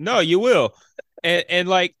 yeah, no, you will. And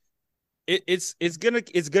like, it's gonna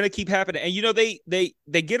keep happening. And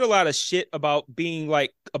they get a lot of shit about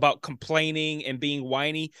complaining and being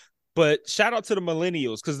whiny, but shout out to the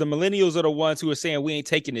millennials, because the millennials are the ones who are saying we ain't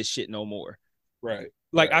taking this shit no more. Right.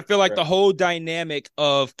 Like, I feel like the whole dynamic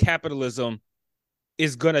of capitalism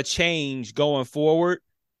is gonna change going forward.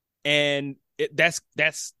 And that's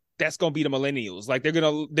gonna be the millennials. Like they're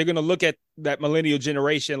gonna look at that millennial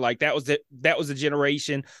generation like that was the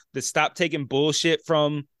generation that stopped taking bullshit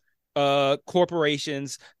from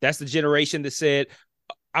corporations. That's the generation that said,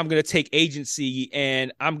 I'm gonna take agency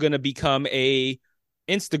and I'm gonna become a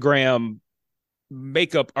Instagram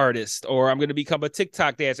makeup artist, or I'm gonna become a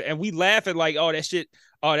TikTok dancer. And we laugh at like, oh that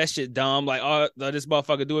shit dumb, like oh this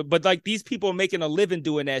motherfucker do it. But like these people are making a living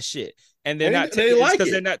doing that shit, and they're not they like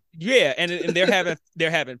it. they're not and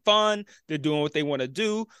they're having fun, they're doing what they want to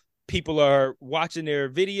do. People are watching their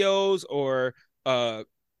videos or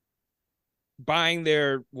buying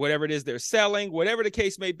their whatever it is they're selling, whatever the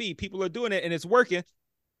case may be. People are doing it and it's working,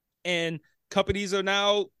 and companies are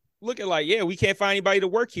now looking like, yeah, we can't find anybody to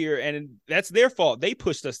work here, and that's their fault. They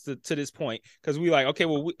pushed us to this point because we like, okay,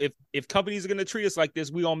 well, if companies are going to treat us like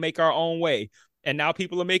this, we gonna make our own way. And now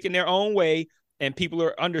people are making their own way, and people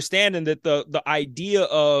are understanding that the idea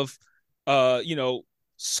of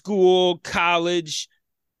school, college,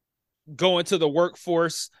 going to the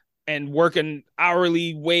workforce and working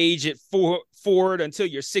hourly wage at Ford until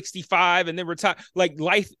you're 65 and then retire, like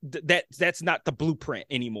life, that's not the blueprint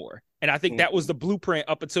anymore. And I think that was the blueprint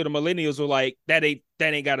up until the millennials were like, that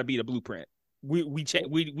ain't got to be the blueprint. We're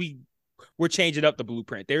changing up the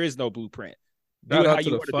blueprint. There is no blueprint. Shout out to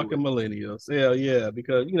the fucking millennials. Hell yeah,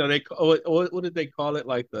 because they what did they call it?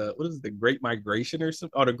 Like the Great Migration or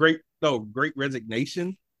something? Or Great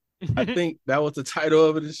Resignation. I think that was the title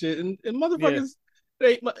of it and shit. And motherfuckers,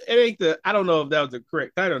 it ain't I don't know if that was the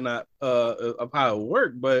correct title or not of how it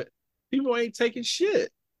worked, but people ain't taking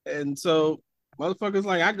shit, and so. Motherfuckers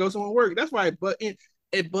like, I go somewhere to work. That's why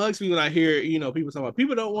it bugs me when I hear, people talking about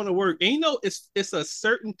people don't want to work. And it's a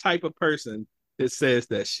certain type of person that says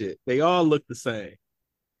that shit. They all look the same.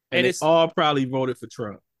 And it's all probably voted for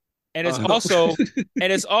Trump. And it's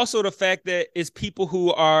also the fact that it's people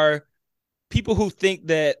who think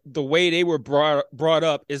that the way they were brought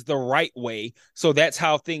up is the right way. So that's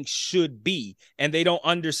how things should be. And they don't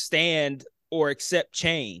understand or accept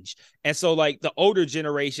change. And so like the older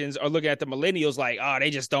generations are looking at the millennials like, oh, they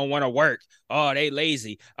just don't want to work. Oh, they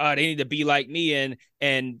lazy. They need to be like me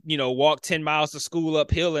and walk 10 miles to school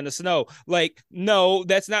uphill in the snow. Like, no,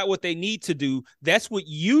 that's not what they need to do. That's what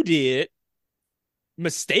you did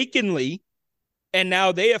mistakenly. And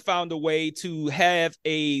now they have found a way to have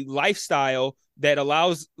a lifestyle that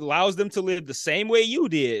allows them to live the same way you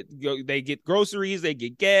did. They get groceries, they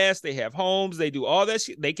get gas, they have homes, they do all that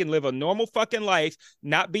shit. They can live a normal fucking life,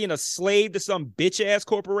 not being a slave to some bitch ass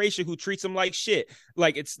corporation who treats them like shit.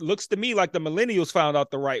 Like it looks to me like the millennials found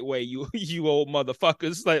out the right way. You old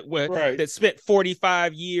motherfuckers that spent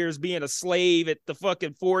 45 years being a slave at the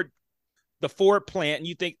fucking Ford plant, and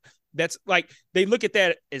you think that's like, they look at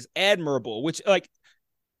that as admirable, which like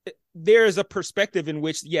there is a perspective in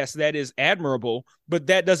which, yes, that is admirable, but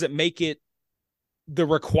that doesn't make it the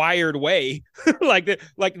required way. like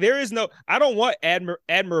there is no, I don't want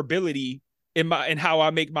admirability in how I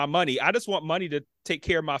make my money. I just want money to take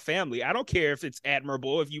care of my family. I don't care if it's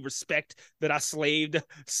admirable, if you respect that I slaved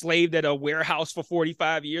at a warehouse for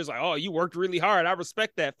 45 years. Like, oh, you worked really hard. I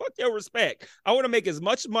respect that. Fuck your respect. I want to make as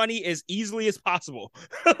much money as easily as possible.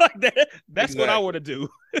 Like that. That's exactly what I want to do.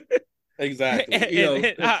 Exactly.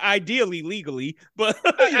 And ideally legally, but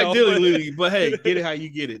legally, but hey, get it how you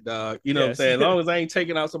get it, dog. You know what I'm saying? As long as I ain't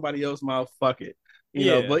taking out somebody else's mouth, fuck it. You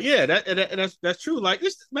know, but yeah, that's true. Like,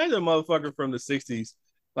 just imagine a motherfucker from the 60s.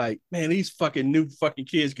 Like, man, these fucking new fucking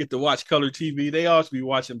kids get to watch color TV. They all should be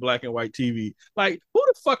watching black and white TV. Like, who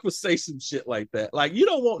the fuck would say some shit like that? Like, you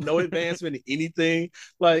don't want no advancement in anything.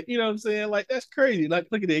 Like, you know what I'm saying? Like, that's crazy. Like,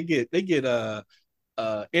 look at it. They get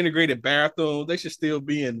integrated bathrooms. They should still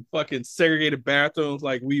be in fucking segregated bathrooms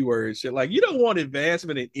like we were and shit. Like, you don't want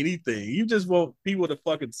advancement in anything. You just want people to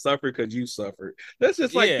fucking suffer because you suffered. That's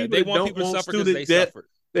just like they want people to suffer because they suffered.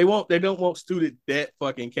 They don't want student debt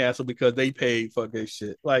fucking canceled because they paid fucking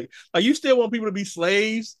shit. Like you still want people to be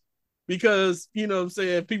slaves because, you know what I'm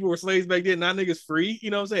saying, people were slaves back then, now niggas free. You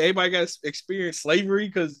know what I'm saying? Everybody got to experience slavery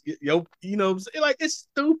because, you know what I'm saying? Like, it's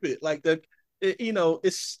stupid. Like,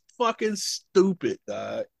 it's fucking stupid,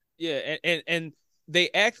 dog. Yeah, and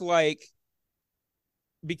they act like,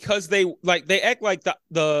 because they act like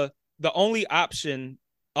the only option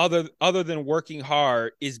other than working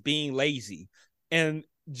hard is being lazy. And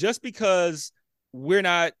just because we're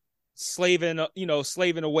not slaving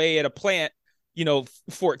away at a plant,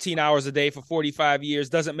 14 hours a day for 45 years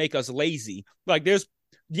doesn't make us lazy. Like, that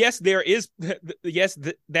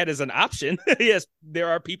is an option. Yes, there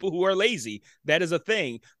are people who are lazy. That is a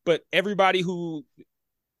thing. But everybody who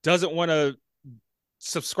doesn't want to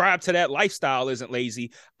subscribe to that lifestyle isn't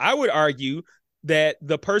lazy. I would argue that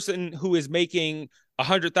the person who is making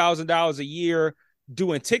 $100,000 a year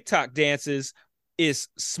doing TikTok dances is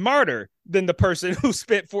smarter than the person who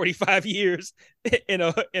spent 45 years in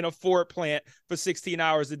a Ford plant for 16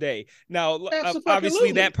 hours a day. Now,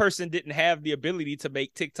 obviously that person didn't have the ability to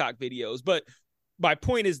make TikTok videos, but my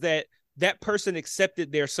point is that person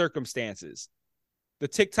accepted their circumstances. The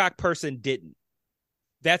TikTok person didn't.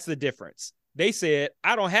 That's the difference. They said,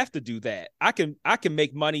 I don't have to do that. I can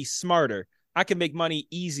make money smarter. I can make money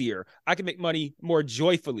easier. I can make money more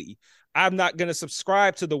joyfully. I'm not going to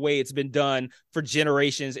subscribe to the way it's been done for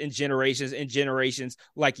generations and generations and generations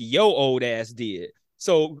like yo old ass did.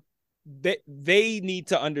 So they need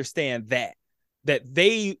to understand that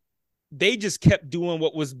they just kept doing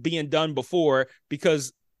what was being done before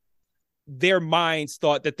because their minds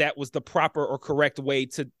thought that was the proper or correct way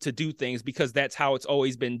to do things because that's how it's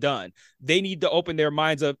always been done. They need to open their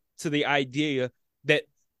minds up to the idea that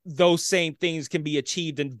those same things can be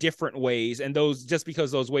achieved in different ways, and those just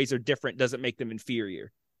because those ways are different doesn't make them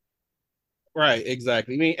inferior. Right,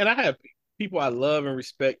 exactly. I mean, and I have people I love and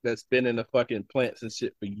respect that's been in the fucking plants and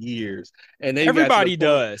shit for years, and everybody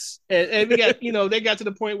does. And we got they got to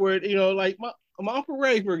the point where like my Uncle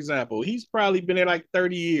Ray, for example, he's probably been there like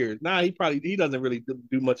 30 years. Now he doesn't really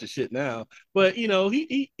do much of shit now, but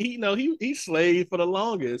he slaved for the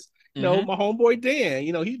longest. My homeboy Dan,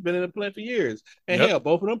 he's been in the plant for years, and hell,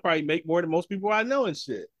 both of them probably make more than most people I know and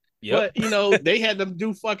shit. Yep. But they had to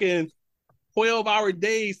do fucking 12-hour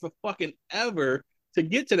days for fucking ever to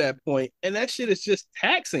get to that point, and that shit is just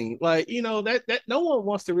taxing. Like that no one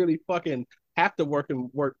wants to really fucking have to work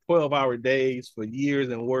 12-hour days for years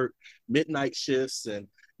and work midnight shifts and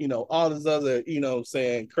all this other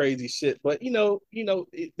saying crazy shit. But they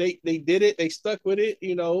did it, they stuck with it.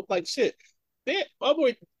 Like shit. Dan,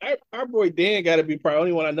 our boy Dan got to be probably the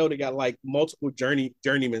only one I know that got like multiple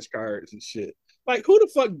journeyman's cards and shit. Like who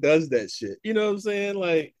the fuck does that shit? You know what I'm saying?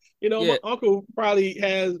 Like my uncle probably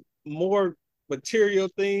has more material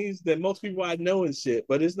things than most people I know and shit,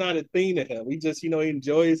 but it's not a thing to him. He just he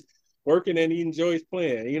enjoys working and he enjoys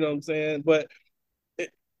playing. You know what I'm saying? But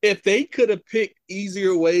if they could have picked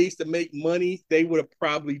easier ways to make money, they would have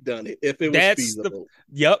probably done it if it was feasible.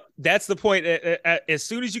 That's the point. As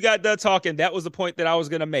soon as you got done talking, that was the point that I was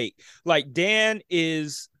going to make. Like Dan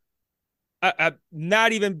is, I'm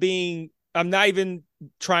not even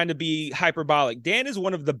trying to be hyperbolic. Dan is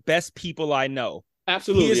one of the best people I know.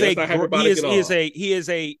 Absolutely. He is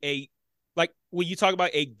a like when you talk about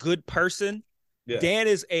a good person, Dan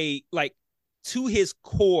is to his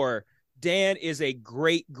core, Dan is a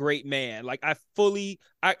great, great man. Like I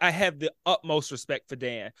have the utmost respect for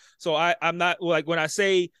Dan. So I'm not like when I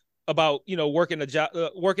say about, working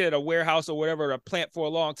at a warehouse or whatever, a plant for a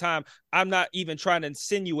long time, I'm not even trying to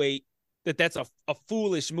insinuate that that's a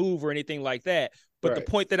foolish move or anything like that. But the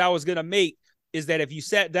point that I was going to make is that if you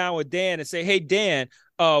sat down with Dan and say, hey, Dan,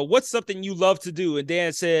 what's something you love to do? And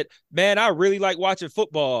Dan said, man, I really like watching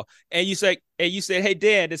football. And you said, hey,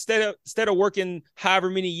 Dan, instead of working however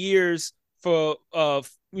many years for,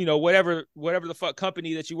 whatever the fuck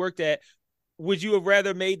company that you worked at, would you have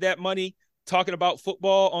rather made that money talking about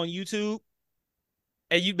football on YouTube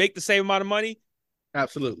and you'd make the same amount of money?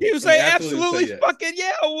 Absolutely. He would say, absolutely fucking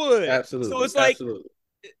yeah, I would. Absolutely. So it's like,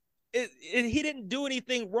 he didn't do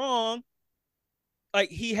anything wrong. Like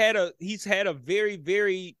he's had a very,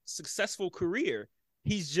 very successful career.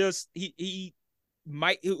 He's just he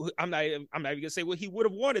might. I'm not even gonna say what he would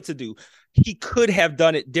have wanted to do. He could have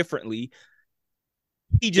done it differently.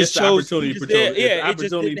 He just chose.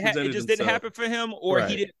 It just didn't happen for him, or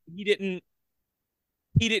he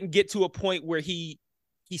didn't get to a point where he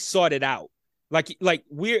sought it out. Like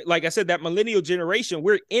I said, that millennial generation,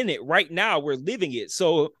 we're in it right now. We're living it.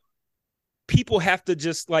 So people have to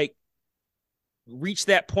just reach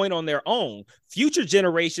that point on their own. Future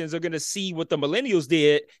generations are going to see what the millennials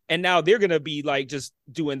did, and now they're going to be just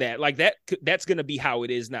doing that. That's going to be how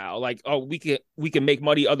it is now. We can make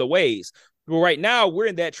money other ways. But right now we're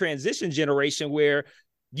in that transition generation where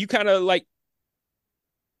you kind of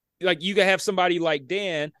you can have somebody like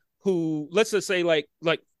Dan who, let's just say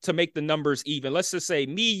to make the numbers even, let's just say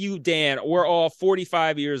me, you, Dan, we're all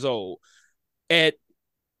 45 years old. At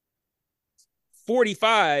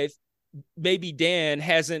 45, maybe Dan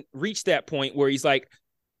hasn't reached that point where he's like,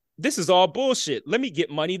 this is all bullshit. Let me get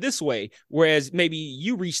money this way. Whereas maybe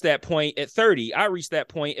you reach that point at 30. I reached that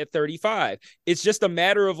point at 35. It's just a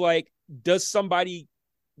matter of does somebody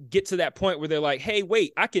get to that point where they're like, hey,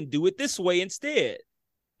 wait, I can do it this way instead?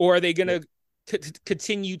 Or are they going to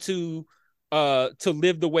continue to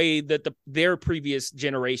live the way that their previous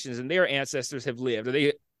generations and their ancestors have lived?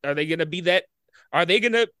 Are they going to be that Are they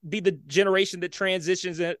going to be the generation that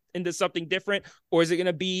transitions into something different, or is it going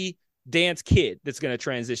to be Dan's kid that's going to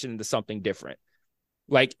transition into something different?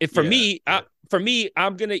 Like, if for me,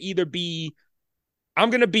 I'm going to either be, I'm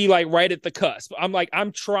going to be like right at the cusp.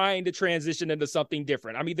 I'm trying to transition into something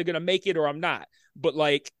different. I'm either going to make it or I'm not. But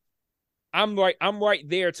like, I'm right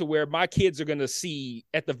there to where my kids are going to see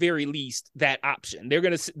at the very least that option.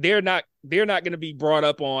 They're not going to be brought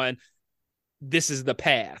up on this is the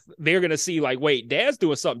path. They're going to see like, wait, Dad's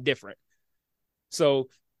doing something different. So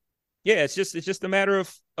yeah, it's just a matter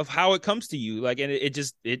of how it comes to you. Like, and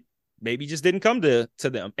it maybe just didn't come to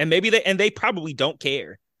them, and maybe they probably don't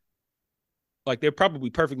care. Like, they're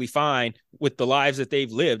probably perfectly fine with the lives that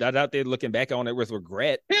they've lived. I doubt they're looking back on it with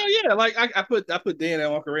regret. Hell yeah! Like I put Dan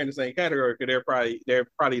and Uncle Ray in the same category because they're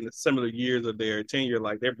probably in the similar years of their tenure.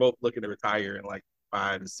 Like, they're both looking to retire in like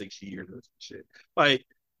 5 to 6 years or some shit. Like,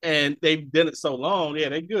 and they've done it so long. Yeah,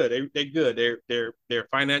 they're good. They're good. They're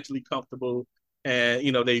financially comfortable, and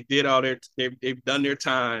you know they did all they've done their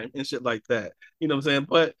time and shit like that. You know what I'm saying?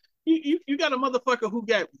 But you got a motherfucker who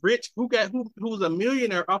got rich, who's a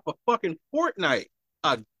millionaire off of fucking Fortnite,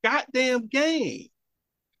 a goddamn game.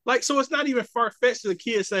 Like, so it's not even far-fetched to the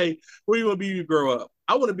kid say, what do you want to be when you grow up?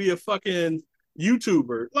 I want to be a fucking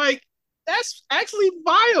YouTuber. Like, that's actually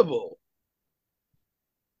viable.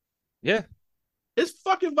 Yeah. It's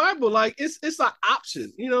fucking viable. Like, it's an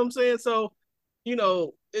option. You know what I'm saying? So, you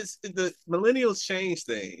know, it's the millennials change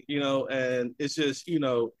thing, you know, and it's just, you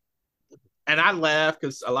know, and I laugh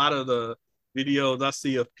because a lot of the videos I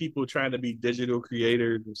see of people trying to be digital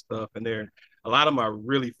creators and stuff, and a lot of them are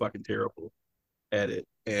really fucking terrible at it.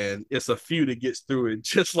 And it's a few that gets through it,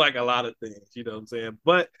 just like a lot of things, you know what I'm saying?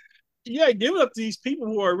 But yeah, give it up to these people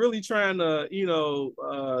who are really trying to, you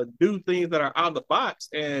know, do things that are out of the box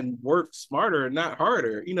and work smarter and not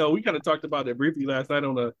harder. You know, we kind of talked about it briefly last night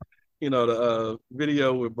on the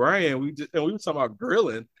video with Brian. We were talking about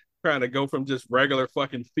grilling, trying to go from just regular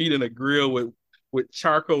fucking feeding a grill with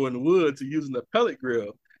charcoal and wood to using a pellet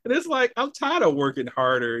grill. And it's like, I'm tired of working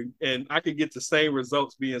harder and I could get the same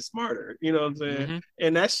results being smarter. You know what I'm saying? Mm-hmm.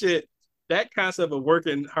 And that concept of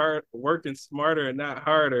working smarter and not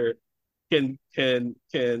harder can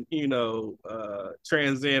you know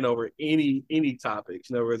transcend over any topics,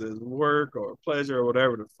 you know, whether it's work or pleasure or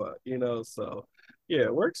whatever the fuck, you know. So yeah,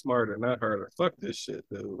 work smarter, not harder. Fuck this shit,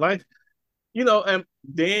 dude. Like, you know, and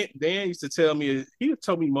Dan used to tell me, he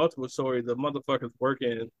told me multiple stories of motherfuckers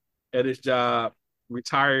working at his job,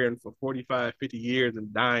 retiring for 45, 50 years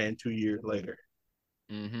and dying 2 years later.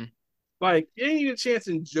 Mm-hmm. Like, you ain't get a chance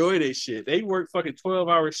to enjoy this shit. They work fucking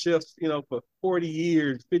 12-hour shifts, you know, for 40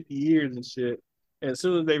 years, 50 years and shit. And as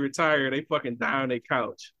soon as they retire, they fucking die on their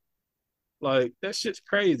couch. Like, that shit's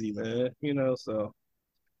crazy, man. You know, so.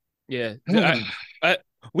 Yeah.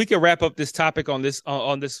 We can wrap up this topic on this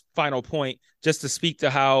final point just to speak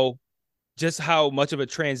to how much of a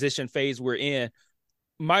transition phase we're in.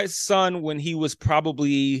 My son, when he was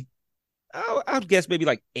probably, I would guess maybe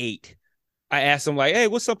like 8, I asked him like, hey,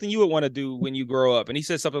 what's something you would want to do when you grow up? And he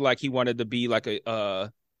said something like he wanted to be like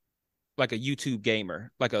a YouTube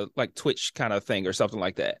gamer, like Twitch kind of thing or something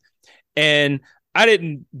like that. And I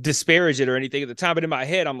didn't disparage it or anything at the time, but in my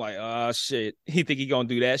head, I'm like, oh shit, he think he gonna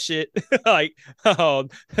do that shit? Like, oh,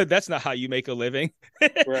 that's not how you make a living.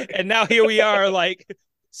 Right. And now here we are, like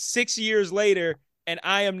 6 years later, and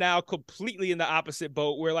I am now completely in the opposite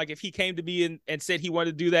boat. Where like, if he came to me and said he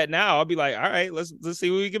wanted to do that now, I'll be like, all right, let's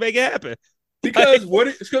see what we can make it happen. Because what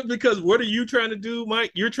are you trying to do,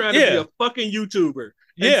 Mike? You're trying to be a fucking YouTuber.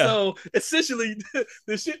 And so essentially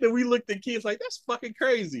the shit that we looked at kids like, that's fucking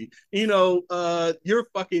crazy. You know, you're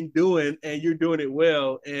fucking doing, and you're doing it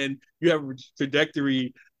well, and you have a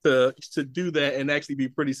trajectory to do that and actually be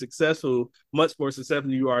pretty successful, much more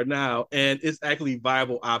successful than you are now. And it's actually a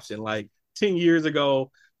viable option. Like 10 years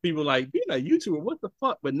ago, people like, being a YouTuber, what the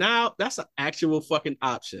fuck? But now that's an actual fucking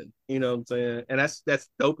option. You know what I'm saying? And that's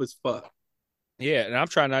dope as fuck. Yeah, and I'm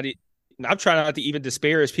trying not to even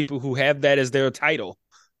disparage people who have that as their title,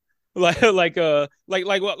 like we've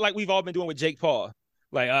all been doing with Jake Paul,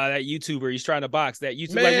 like that YouTuber, he's trying to box that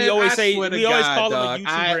YouTuber. Man, like we always call him a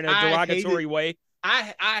YouTuber in a derogatory way.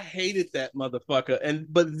 I hated that motherfucker,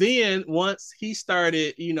 but then once he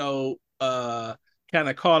started, you know, kind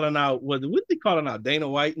of calling out calling out Dana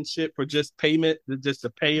White and shit for just payment, just to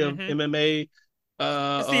pay him MMA.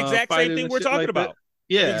 It's the exact same thing we're talking about. That.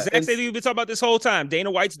 Yeah, the exact same thing we've been talking about this whole time.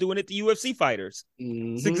 Dana White's doing it to UFC fighters.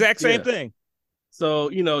 Mm-hmm. It's the exact same thing.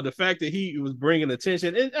 So, you know, the fact that he was bringing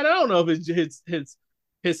attention, and I don't know if it's his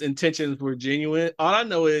his intentions were genuine. All I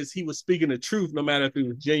know is he was speaking the truth, no matter if it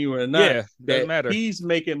was genuine or not. Yeah, doesn't matter. He's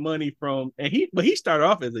making money from, but he started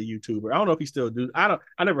off as a YouTuber. I don't know if he still do. I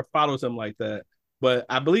never followed him like that, but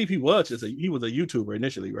I believe he was a YouTuber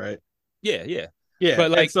initially, right? Yeah.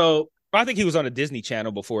 But like, so I think he was on a Disney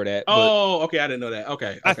Channel before that. Oh, okay, I didn't know that.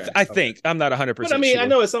 Okay, I think I'm not 100%. But I mean, sure. I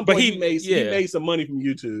know at some point he made some money from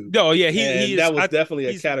YouTube. No, yeah, he that was definitely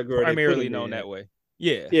a category primarily known that way.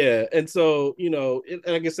 Yeah. And so,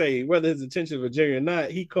 like I say, whether his intentions were genuine or not,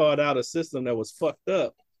 he called out a system that was fucked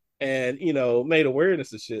up and, made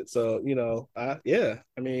awareness of shit. So, I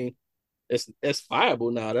mean, it's viable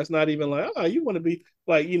now. That's not even like, oh, you want to be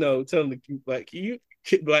like, telling the black kid,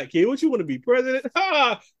 what you want to be president?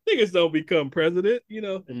 Niggas don't become president,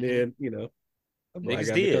 and then,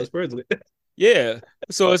 niggas becomes president. Yeah.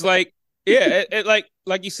 So it's like, yeah,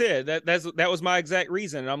 like you said, that was my exact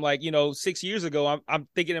reason. And I'm like, 6 years ago, I'm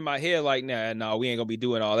thinking in my head like, nah, we ain't gonna be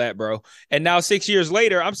doing all that, bro. And now 6 years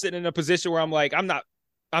later, I'm sitting in a position where I'm like, I'm not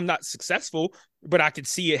successful, but I can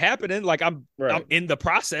see it happening. Like I'm in the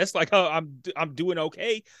process. Like I'm doing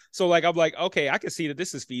okay. So like I'm like, okay, I can see that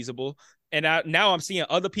this is feasible. And now I'm seeing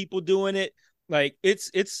other people doing it. Like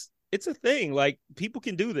it's a thing. Like people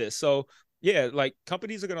can do this. So yeah, like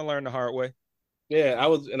companies are gonna learn the hard way. Yeah, I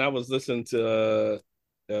was listening to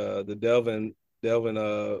the Delvin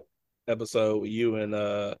episode with you and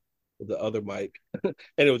the other Mike, and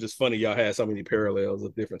it was just funny. Y'all had so many parallels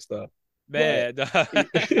of different stuff. Man,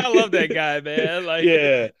 I love that guy, man. Like,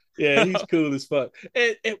 yeah, he's cool as fuck.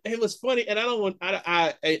 And it was funny. And I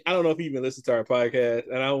don't know if he even listens to our podcast,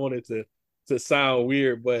 and I don't want it to sound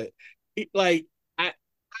weird, but I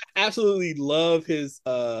absolutely love his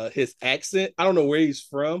accent. I don't know where he's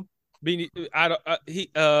from. I don't. I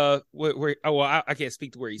can't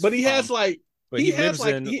speak to where he's. But he from. has like. But he lives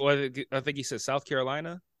in. I think he said South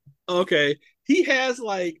Carolina. Okay, he has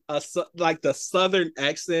like the southern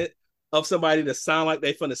accent of somebody that sound like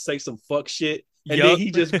they finna say some fuck shit, and then he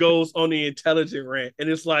just goes on the intelligent rant, and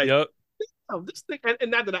it's like, this thing,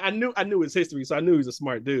 and not that I knew his history, so I knew he's a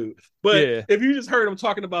smart dude. But if you just heard him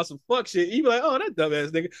talking about some fuck shit, you'd be like, oh, that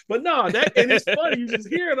dumbass nigga. But no, and it's funny. You just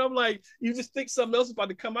hear it. I'm like, you just think something else is about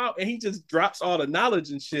to come out, and he just drops all the knowledge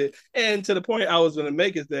and shit. And to the point I was going to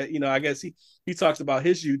make is that, I guess he talks about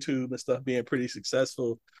his YouTube and stuff being pretty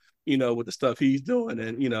successful, with the stuff he's doing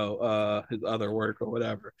and, his other work or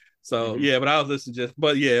whatever. So, but I was listening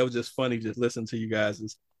it was just funny just listening to you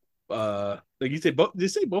guys' like you said, did you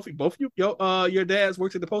say both your dads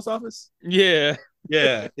works at the post office? Yeah.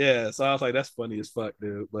 So I was like, that's funny as fuck,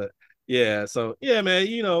 dude. But yeah, so yeah, man,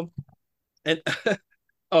 and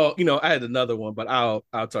oh, I had another one, but I'll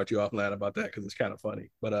talk to you offline about that because it's kind of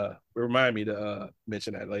funny. But remind me to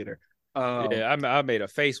mention that later. I made a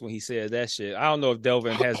face when he said that shit. I don't know if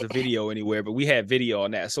Delvin has the video anywhere, but we had video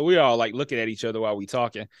on that, so we all like looking at each other while we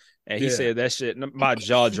talking. And he said that shit, and my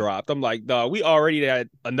jaw dropped. I'm like, dog, we already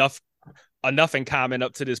had enough in common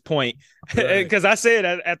up to this point. Because I said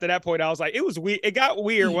after that point, I was like, it was weird. It got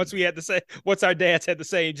weird once once our dads had the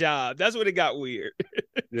same job. That's when it got weird.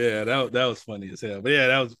 Yeah, that was funny as hell. But yeah,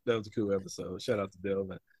 that was a cool episode. Shout out to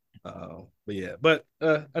Delvin. But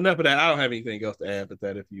enough of that. I don't have anything else to add with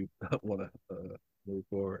that if you want to move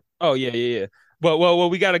forward. Oh yeah. But well,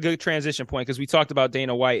 we got a good transition point because we talked about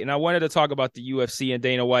Dana White, and I wanted to talk about the UFC and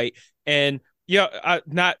Dana White. And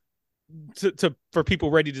not for people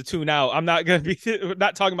ready to tune out. I'm not gonna be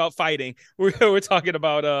not talking about fighting. We're talking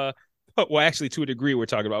about well, actually, to a degree, we're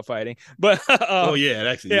talking about fighting. But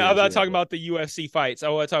I'm not talking about the UFC fights. I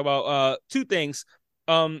want to talk about two things.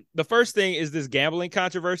 The first thing is this gambling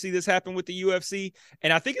controversy that's happened with the UFC,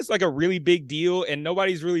 and I think it's like a really big deal, and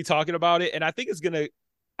nobody's really talking about it. And I think it's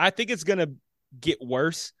gonna get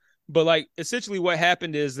worse. But like essentially, what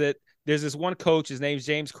happened is that there's this one coach. His name's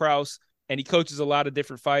James Krause, and he coaches a lot of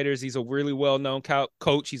different fighters. He's a really well-known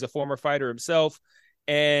coach. He's a former fighter himself,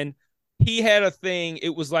 and he had a thing.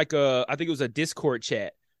 It was like I think it was a Discord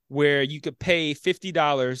chat where you could pay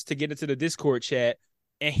 $50 to get into the Discord chat,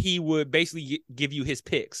 and he would basically give you his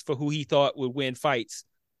picks for who he thought would win fights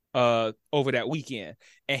over that weekend.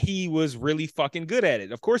 And he was really fucking good at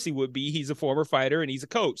it. Of course he would be. He's a former fighter and he's a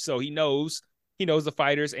coach, so he knows the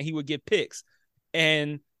fighters, and he would give picks.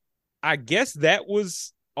 And I guess that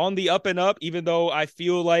was on the up and up, even though I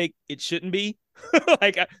feel like it shouldn't be.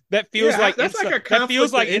 Like that feels like insider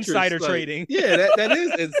trading. Yeah, that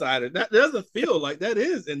is insider. That doesn't feel like that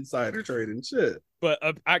is insider trading shit. But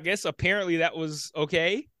I guess apparently that was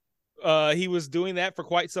okay. He was doing that for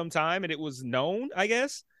quite some time, and it was known, I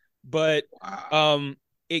guess. But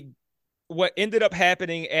what ended up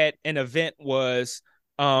happening at an event was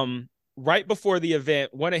right before the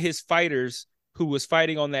event, one of his fighters who was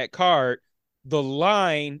fighting on that card, the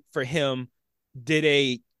line for him did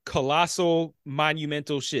a colossal,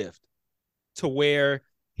 monumental shift to where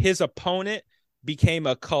his opponent became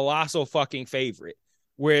a colossal fucking favorite.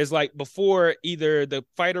 Whereas like before, either the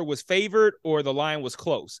fighter was favored or the line was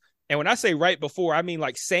close. And when I say right before, I mean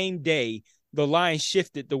like same day, the line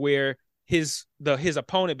shifted to where his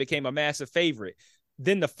opponent became a massive favorite.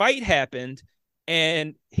 Then the fight happened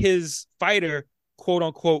and his fighter, quote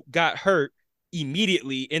unquote, got hurt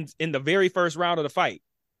immediately in the very first round of the fight.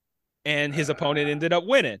 And his opponent ended up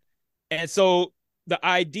winning. And so the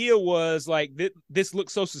idea was like, this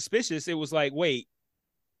looked so suspicious. It was like, wait,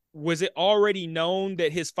 was it already known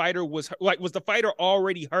that his fighter was the fighter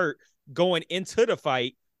already hurt going into the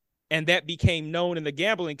fight? And that became known in the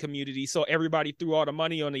gambling community. So everybody threw all the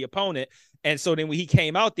money on the opponent. And so then when he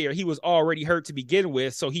came out there, he was already hurt to begin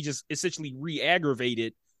with. So he just essentially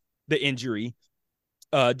re-aggravated the injury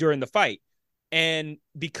during the fight. And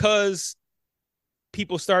because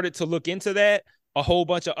people started to look into that, a whole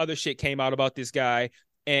bunch of other shit came out about this guy.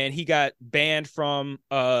 And he got banned from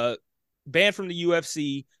the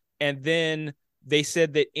UFC. And then they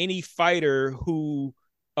said that any fighter who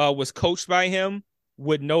was coached by him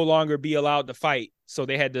would no longer be allowed to fight. So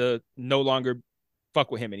they had to no longer fuck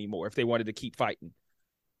with him anymore if they wanted to keep fighting.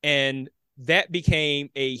 And that became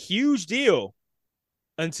a huge deal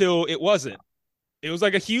until it wasn't. It was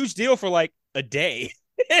like a huge deal for like a day.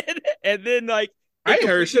 And then like, I ain't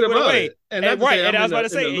heard shit about it. And I was about to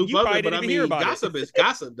say, and you probably didn't even hear about gossip is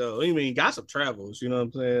gossip though. I mean, gossip travels, you know what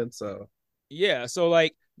I'm saying? So yeah. So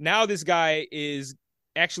like now this guy is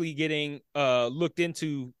actually getting looked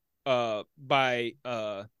into by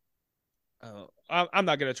I'm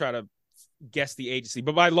not gonna try to guess the agency,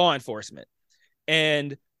 but by law enforcement.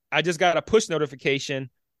 And I just got a push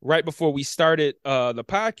notification right before we started the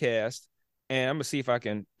podcast, and I'm gonna see if I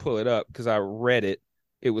can pull it up because I read it.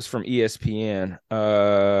 It was from ESPN.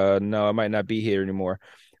 No, it might not be here anymore,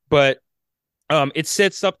 but it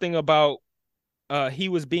said something about he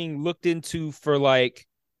was being looked into for like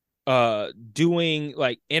doing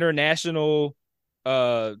like international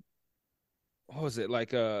what was it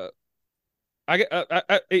like it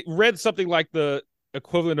read something like the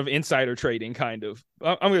equivalent of insider trading kind of.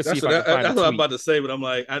 I'm gonna see if I can find that's what I'm about to say, but I'm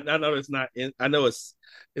like I know it's not I know it's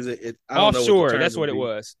I don't offshore know what that's what it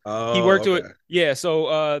was. Oh, he worked okay. with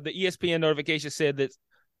so the ESPN notification said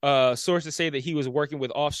that sources say that he was working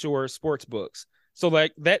with offshore sports books. So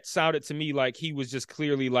like that sounded to me like he was just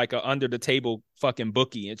clearly like a under the table fucking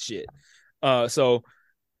bookie and shit. So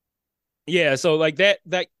yeah, so like that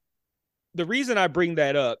the reason I bring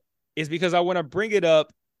that up is because I want to bring it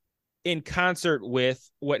up in concert with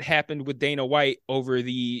what happened with Dana White over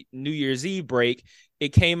the New Year's Eve break.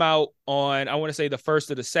 It came out on, I want to say the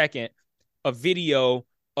 1st or the 2nd, a video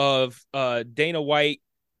of Dana White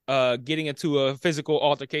getting into a physical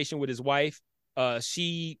altercation with his wife.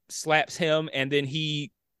 She slaps him and then he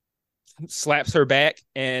slaps her back.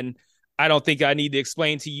 And I don't think I need to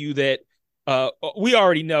explain to you that we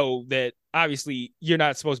already know that obviously you're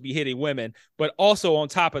not supposed to be hitting women, but also on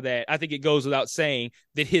top of that, I think it goes without saying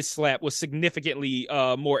that his slap was significantly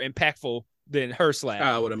more impactful than her slap.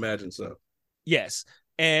 I would imagine so. Yes.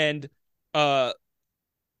 And it's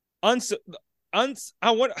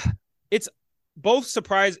both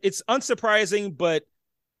it's unsurprising, but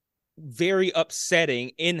very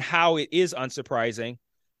upsetting in how it is unsurprising.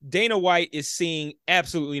 Dana White is seeing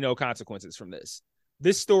absolutely no consequences from this.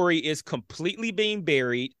 This story is completely being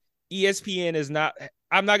buried. ESPN is not,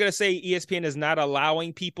 I'm not going to say ESPN is not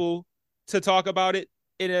allowing people to talk about it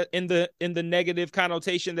in the negative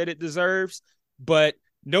connotation that it deserves, but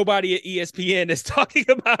nobody at ESPN is talking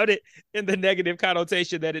about it in the negative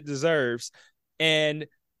connotation that it deserves. And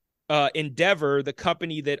Endeavor, the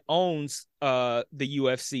company that owns the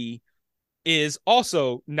UFC, is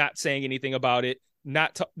also not saying anything about it,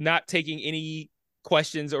 not taking any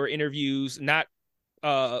questions or interviews, not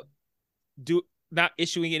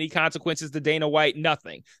issuing any consequences to Dana White,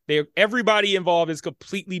 nothing. Everybody involved is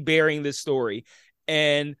completely burying this story.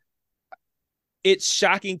 And it's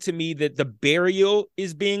shocking to me that the burial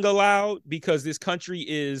is being allowed, because this country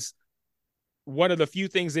is one of the few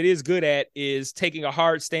things it is good at is taking a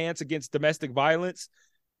hard stance against domestic violence.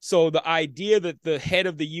 So the idea that the head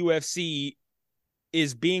of the UFC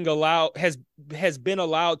is being allowed, has been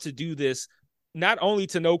allowed to do this, not only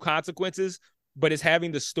to no consequences, but is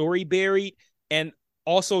having the story buried, and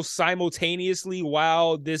also simultaneously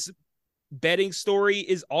while this betting story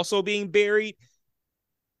is also being buried.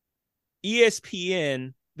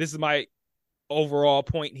 ESPN, this is my overall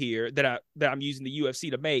point here that I'm using the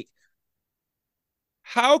UFC to make.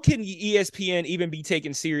 how can ESPN even be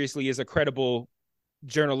taken seriously as a credible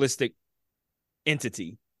journalistic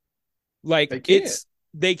entity? Like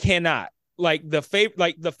they cannot. Like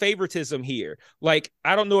the favoritism here. Like,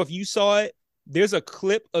 I don't know if you saw it. There's a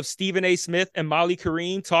clip of Stephen A. Smith and Molly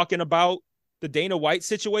Kareem talking about the Dana White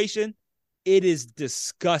situation. It is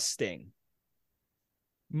disgusting.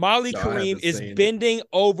 Molly Kareem is bending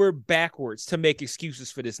over backwards to make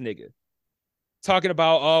excuses for this nigga. Talking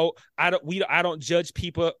about, I don't judge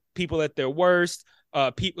people at their worst.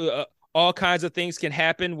 All kinds of things can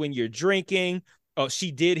happen when you're drinking. Oh,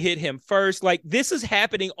 she did hit him first. Like, this is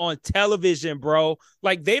happening on television, bro.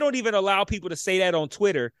 Like, they don't even allow people to say that on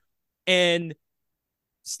Twitter. And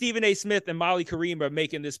Stephen A. Smith and Molly Kareem are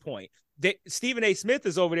making this point. Stephen A. Smith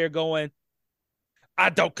is over there going, I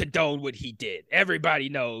don't condone what he did. Everybody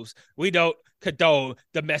knows we don't condone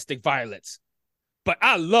domestic violence. But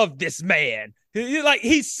I love this man. Like,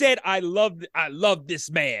 he said, I love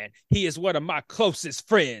this man. He is one of my closest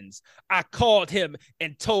friends. I called him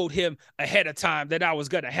and told him ahead of time that I was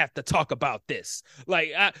going to have to talk about this.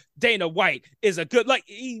 Like, Dana White is a good, like,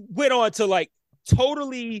 he went on to like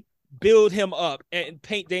totally build him up and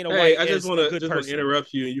paint Dana White as a good person. Want to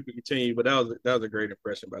interrupt you and you can continue, but that was a great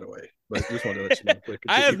impression, by the way. But just wanted to let you know. Quick,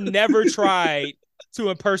 I have never tried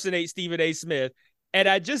to impersonate Stephen A. Smith. And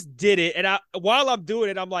I just did it. And while I'm doing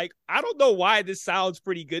it, I'm like, I don't know why this sounds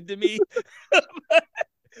pretty good to me.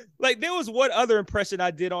 Like, there was one other impression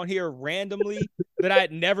I did on here randomly that I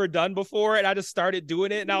had never done before. And I just started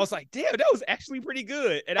doing it. And I was like, damn, that was actually pretty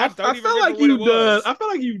good. And I don't even remember what it was. I feel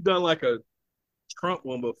like you've done like a Trump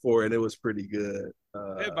one before and it was pretty good.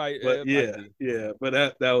 But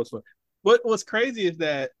that was fun. What's crazy is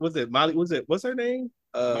that, what's her name?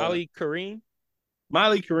 Molly Kareem?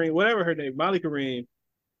 Molly Kareem, whatever her name, Molly Kareem,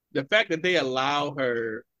 the fact that they allow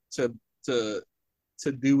her to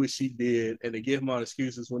do what she did and to give them all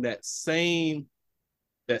excuses when that same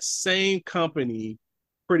company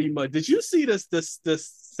pretty much. Did you see this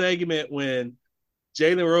segment when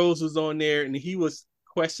Jalen Rose was on there and he was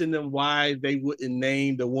questioning them why they wouldn't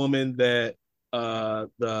name the woman that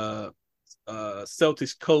the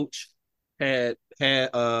Celtics coach had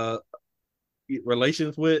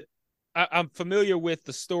relations with? I'm familiar with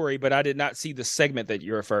the story, but I did not see the segment that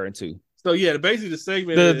you're referring to. So yeah, basically the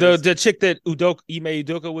segment the chick that Ime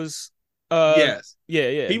Udoka was. Yes,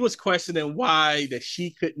 yeah. He was questioning why that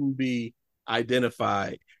she couldn't be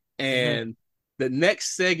identified, and the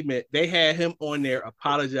next segment they had him on there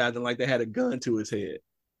apologizing like they had a gun to his head.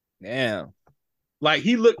 Damn. Like,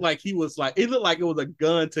 he looked like it looked like it was a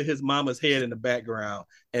gun to his mama's head in the background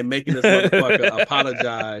and making this motherfucker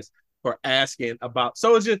apologize for asking about.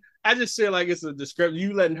 So I just feel like it's a discrepancy.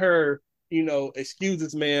 You letting her, excuse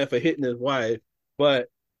this man for hitting his wife, but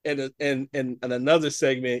in another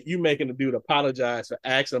segment, you making the dude apologize for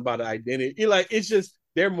asking about the identity. You're like, it's just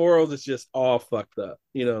their morals is just all fucked up.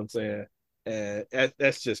 You know what I'm saying? And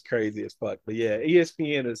that's just crazy as fuck. But yeah,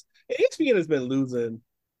 ESPN has been losing.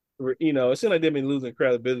 It seemed like they've been losing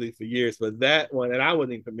credibility for years. But that one, and I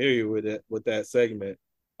wasn't even familiar with that segment.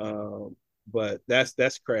 But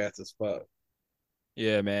that's crass as fuck.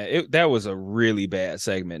 Yeah, man. That was a really bad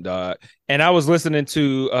segment, dog. And I was listening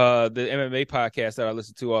to the MMA podcast that I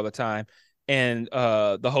listen to all the time, and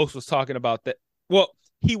the host was talking about that. Well,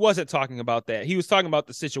 he wasn't talking about that. He was talking about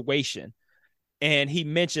the situation, and he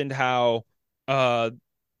mentioned how a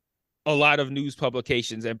lot of news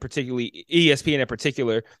publications, and particularly ESPN in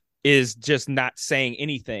particular, is just not saying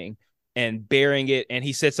anything and bearing it. And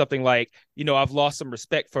he said something like, I've lost some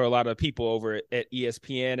respect for a lot of people over at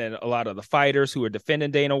ESPN and a lot of the fighters who are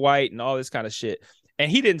defending Dana White and all this kind of shit.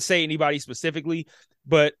 And he didn't say anybody specifically,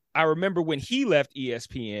 but I remember when he left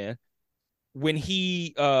ESPN, when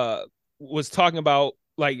he was talking about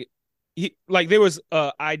there was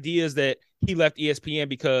ideas that he left ESPN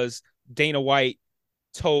because Dana White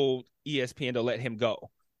told ESPN to let him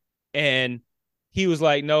go. And he was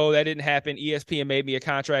like, no, that didn't happen. ESPN made me a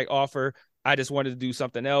contract offer. I just wanted to do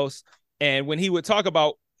something else. And when he would talk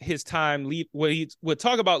about his time, when he would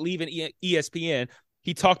talk about leaving ESPN,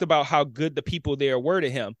 he talked about how good the people there were to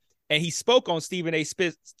him. And he spoke on Stephen A.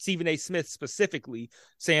 Smith specifically,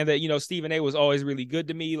 saying that, Stephen A. was always really good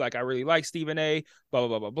to me. Like, I really like Stephen A., blah,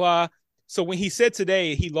 blah, blah, blah, blah. So when he said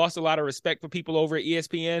today he lost a lot of respect for people over at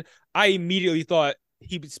ESPN, I immediately thought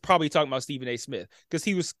he was probably talking about Stephen A. Smith, because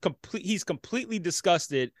he's completely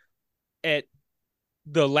disgusted at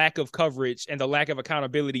the lack of coverage and the lack of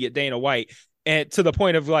accountability at Dana White, and to the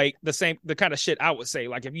point of like the kind of shit I would say,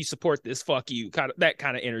 like, if you support this, fuck you, that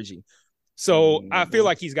kind of energy. So I feel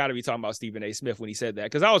like he's got to be talking about Stephen A. Smith when he said that,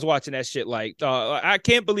 because I was watching that shit like, I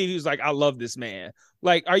can't believe he was like, I love this man.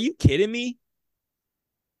 Like, are you kidding me?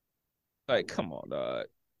 Like, come on, dog.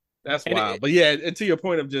 That's wild. But yeah, and to your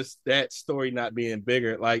point of just that story not being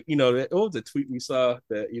bigger, like, what was the tweet we saw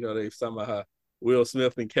that, they somehow Will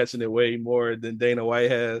Smith been catching it way more than Dana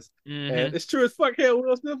White has. Mm-hmm. And it's true as fuck. Hell,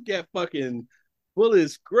 Will Smith got fucking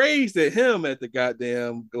bullets grazed at him at the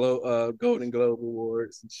goddamn Golden Globe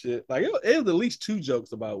Awards and shit. Like, it was at least 2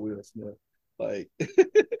 jokes about Will Smith. Like,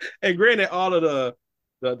 and granted, all of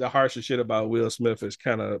the harsher shit about Will Smith is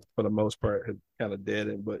kind of, for the most part, kind of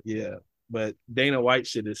deadened. But yeah. But Dana White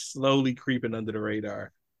shit is slowly creeping under the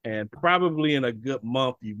radar. And probably in a good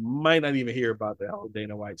month, you might not even hear about the whole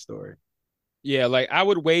Dana White story. Yeah, like I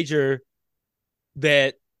would wager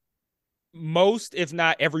that most, if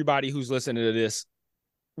not everybody who's listening to this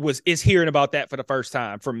is hearing about that for the first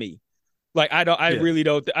time from me. Like, really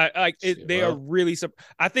don't. They are really.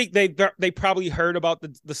 I think they probably heard about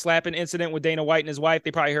the slapping incident with Dana White and his wife.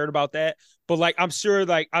 They probably heard about that, but like, I'm sure,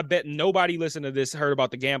 like, I bet nobody listening to this heard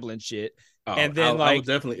about the gambling shit. And then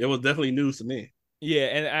it was definitely news to me. Yeah,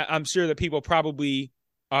 and I'm sure that people probably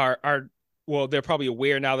are well, they're probably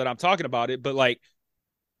aware now that I'm talking about it, but like,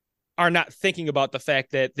 are not thinking about the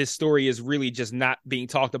fact that this story is really just not being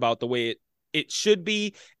talked about the way it should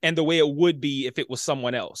be and the way it would be if it was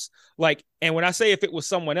someone else. Like, and when I say if it was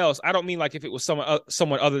someone else, I don't mean like if it was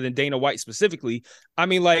someone other than Dana White specifically. I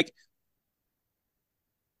mean, like,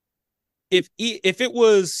 if it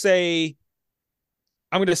was, say,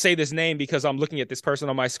 I'm going to say this name because I'm looking at this person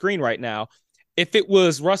on my screen right now. If it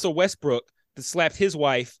was Russell Westbrook that slapped his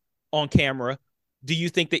wife on camera, do you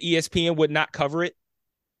think the ESPN would not cover it?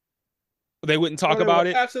 They wouldn't talk about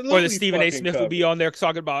it, or the Stephen A. Smith would be on there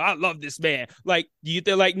talking about, I love this man. Like,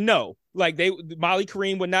 they're like, no, like Molly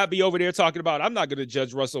Kareem would not be over there talking about, I'm not going to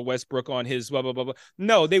judge Russell Westbrook on his blah, blah, blah, blah.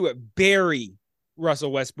 No, they would bury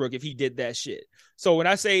Russell Westbrook if he did that shit. So when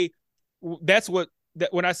I say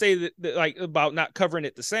when I say that, like, about not covering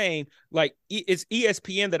it the same, like, it's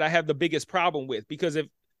ESPN that I have the biggest problem with, because if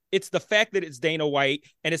it's the fact that it's Dana White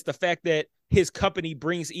and it's the fact that his company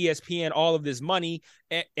brings ESPN all of this money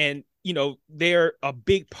and they're a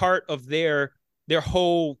big part of their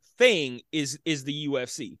whole thing is the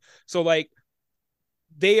UFC. So like,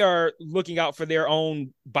 they are looking out for their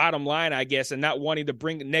own bottom line, I guess, and not wanting to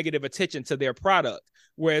bring negative attention to their product.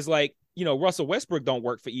 Whereas, like, Russell Westbrook don't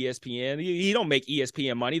work for ESPN. He don't make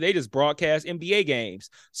ESPN money. They just broadcast NBA games.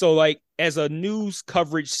 So like, as a news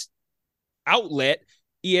coverage outlet,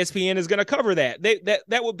 ESPN is going to cover that.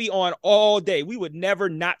 That would be on all day. We would never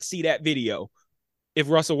not see that video if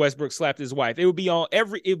Russell Westbrook slapped his wife. It would be on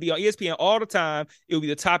ESPN all the time. It would be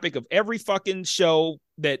the topic of every fucking show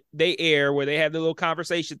that they air where they have the little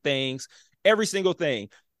conversation things, every single thing.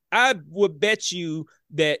 I would bet you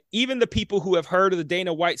that even the people who have heard of the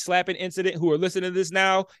Dana White slapping incident, who are listening to this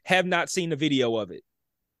now, have not seen the video of it.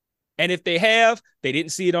 And if they have, they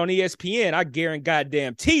didn't see it on ESPN. I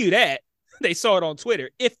guarantee you that they saw it on Twitter,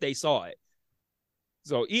 if they saw it.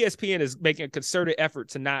 So ESPN is making a concerted effort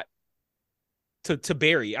to not to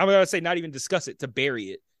bury it. I'm going to say not even discuss it, to bury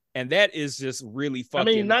it. And that is just really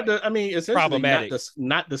fucking essentially problematic.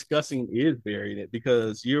 Not discussing is burying it,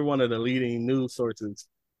 because you're one of the leading news sources,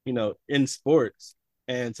 in sports,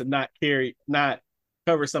 and to not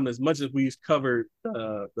cover something as much as we've covered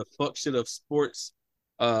the fuck shit of sports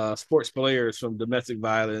players, from domestic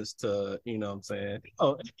violence to, what I'm saying?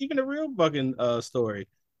 Oh, even a real fucking story.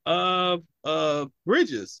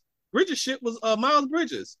 Bridges shit was Miles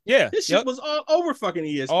Bridges. Yeah. This shit was all over fucking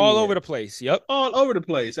ESPN. All over the place. Yep. All over the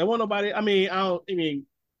place. I want nobody,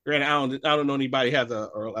 granted, I don't know anybody has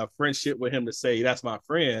a friendship with him to say that's my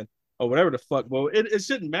friend or whatever the fuck. Well, it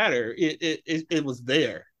shouldn't matter. It was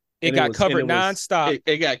there. It got covered nonstop.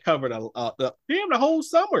 It got covered the whole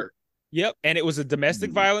summer. Yep. And it was a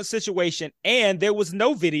domestic violence situation, and there was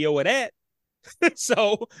no video of that.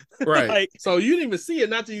 So right. Like, so you didn't even see it.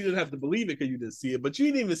 Not that you didn't have to believe it because you didn't see it, but you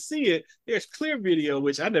didn't even see it. There's clear video,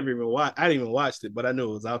 which I never even watched. I didn't even watch it, but I knew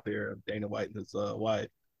it was out there of Dana White and his wife.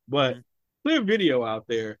 But clear video out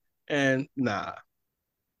there, and nah.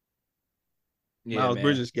 Yeah, Miles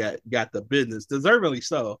Bridges got the business, deservedly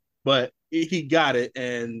so, but he got it,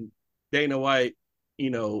 and Dana White,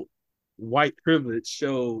 white privilege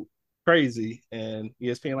showed crazy, and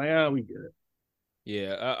ESPN like, we get it.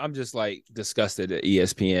 Yeah, I'm just like disgusted at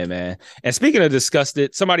ESPN, man. And speaking of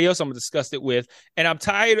disgusted, somebody else I'm disgusted with, and I'm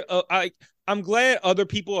tired of. I'm glad other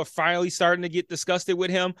people are finally starting to get disgusted with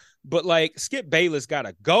him, but like, Skip Bayless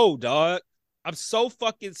gotta go, dog. I'm so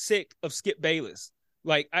fucking sick of Skip Bayless.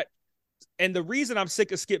 And the reason I'm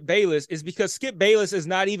sick of Skip Bayless is because Skip Bayless is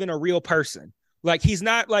not even a real person. Like, he's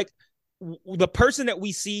not like, the person that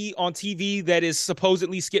we see on TV that is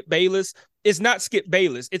supposedly Skip Bayless is not Skip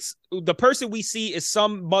Bayless. It's the person we see is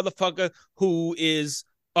some motherfucker who is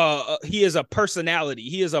he is a personality.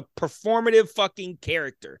 He is a performative fucking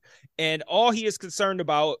character. And all he is concerned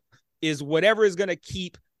about is whatever is going to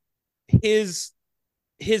keep his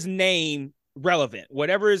name relevant,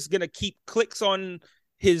 whatever is going to keep clicks on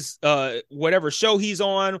his whatever show he's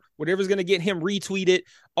on, whatever's going to get him retweeted.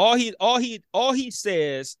 All he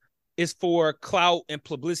says is for clout and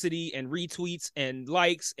publicity and retweets and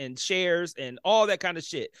likes and shares and all that kind of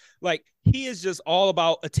shit. Like, he is just all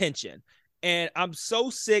about attention. And I'm so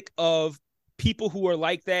sick of people who are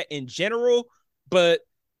like that in general. But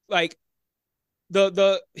like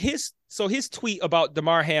his tweet about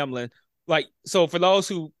Damar Hamlin, like, so for those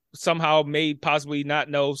who somehow may possibly not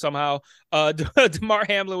know somehow, Damar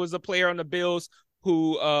Hamlin was a player on the Bills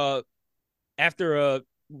who after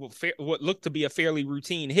what looked to be a fairly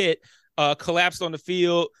routine hit, collapsed on the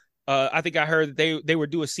field. I think I heard that they were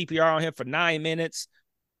doing CPR on him for 9 minutes.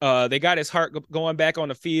 They got his heart going back on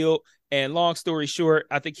the field. And long story short,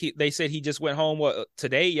 I think they said he just went home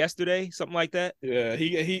yesterday, something like that. Yeah,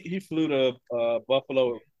 he flew to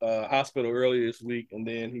Buffalo hospital earlier this week, and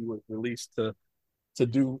then he was released to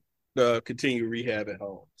do continue rehab at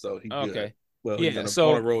home. So he's okay. Good. Well, he's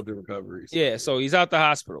on a road to recovery. So. Yeah, so he's out the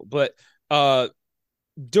hospital. But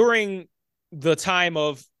during the time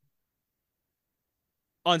of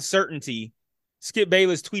uncertainty, Skip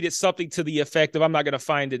Bayless tweeted something to the effect of, I'm not going to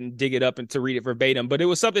find it and dig it up and to read it verbatim, but it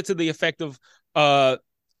was something to the effect of,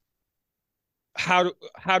 how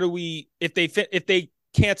do we, if they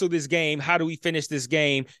cancel this game, how do we finish this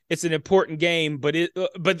game? It's an important game, but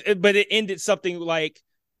it ended something like,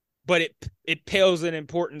 but it pales in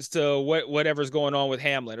importance to whatever's going on with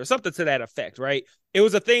Hamlin or something to that effect, right? It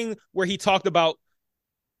was a thing where he talked about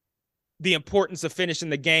the importance of finishing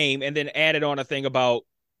the game and then added on a thing about,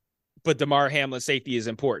 but Damar Hamlin's safety is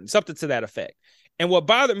important, something to that effect. And what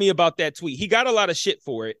bothered me about that tweet, he got a lot of shit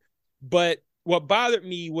for it, but what bothered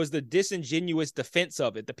me was the disingenuous defense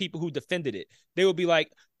of it. The people who defended it, they would be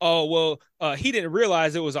like, oh, well, he didn't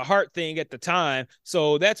realize it was a heart thing at the time,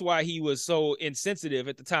 so that's why he was so insensitive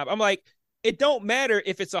at the time. I'm like, it don't matter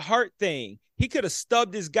if it's a heart thing. He could have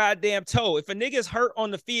stubbed his goddamn toe. If a nigga's hurt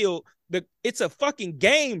on the field, it's a fucking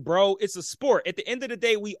game, bro. It's a sport. At the end of the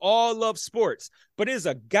day, we all love sports, but it is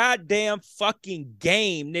a goddamn fucking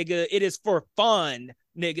game, nigga. It is for fun,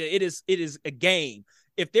 nigga. It is a game.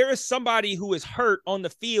 If there is somebody who is hurt on the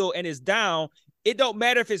field and is down, it don't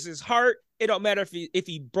matter if it's his heart. It don't matter if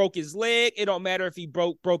he broke his leg. It don't matter if he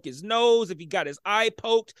broke his nose, if he got his eye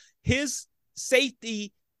poked. His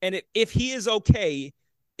safety and if he is okay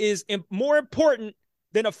is more important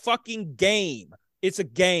than a fucking game. It's a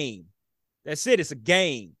game. That's it. It's a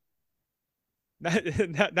game.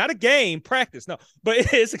 Not a game practice. No, but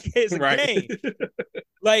it's a right. Game.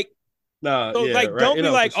 Like, no, so, yeah, like, right. don't be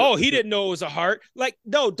like, sure, oh, he didn't know it was a heart. Like,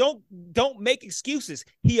 no, don't make excuses.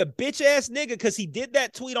 He a bitch ass nigga because he did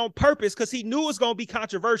that tweet on purpose because he knew it was gonna be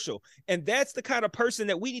controversial. And that's the kind of person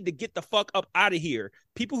that we need to get the fuck up out of here.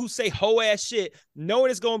 People who say hoe ass shit,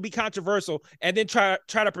 knowing it's gonna be controversial, and then try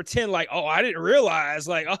to pretend like, oh, I didn't realize,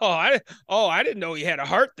 like, I didn't know he had a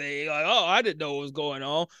heart thing, like, oh, I didn't know what was going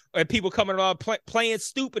on, and people coming around playing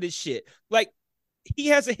stupid as shit, like. He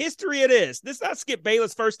has a history of this. This is not Skip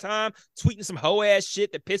Bayless' first time tweeting some hoe ass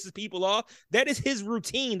shit that pisses people off. That is his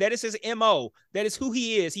routine. That is his MO. That is who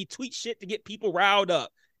he is. He tweets shit to get people riled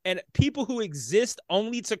up. And people who exist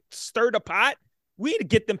only to stir the pot, we need to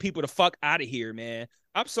get them people the fuck out of here, man.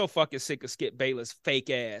 I'm so fucking sick of Skip Bayless'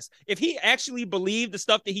 fake ass. If he actually believed the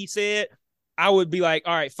stuff that he said, I would be like,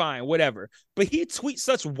 all right, fine, whatever. But he tweets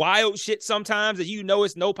such wild shit sometimes that you know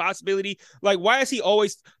it's no possibility. Like, why is he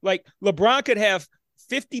always like LeBron could have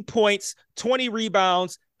 50 points, 20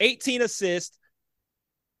 rebounds, 18 assists,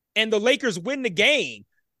 and the Lakers win the game?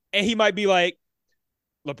 And he might be like,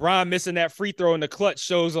 LeBron missing that free throw in the clutch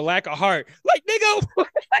shows a lack of heart. Like, nigga,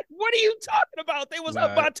 like, what are you talking about? They was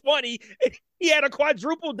up by 20. He had a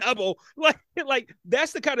quadruple double. Like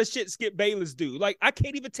that's the kind of shit Skip Bayless do. Like, I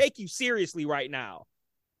can't even take you seriously right now.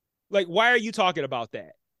 Like, why are you talking about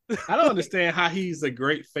that? I don't understand how he's a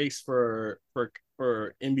great face for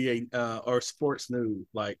NBA or sports news.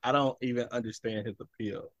 Like, I don't even understand his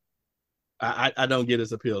appeal. I don't get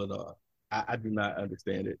his appeal at all. I do not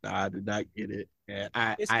understand it. I do not get it, and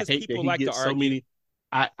I hate that he gets so many.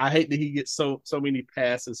 I hate that he gets so many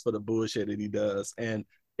passes for the bullshit that he does. And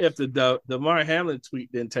if the Damar Hamlin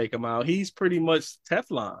tweet didn't take him out, he's pretty much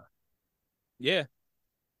Teflon. Yeah.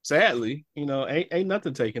 Sadly, ain't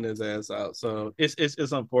nothing taking his ass out. So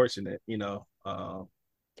it's unfortunate,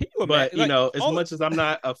 Can you But imagine? Like, as much as I'm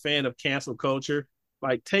not a fan of cancel culture,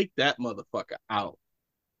 like take that motherfucker out.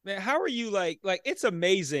 man, how are you like it's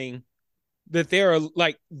amazing that there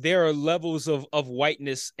are levels of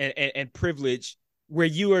whiteness and privilege where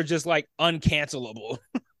you are just like uncancelable.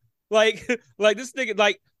 like this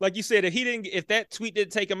nigga, like you said, if that tweet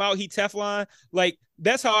didn't take him out, he Teflon. Like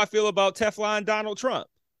that's how I feel about Teflon Donald Trump.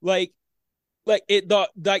 Like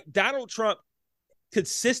Donald Trump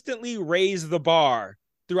consistently raised the bar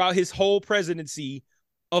throughout his whole presidency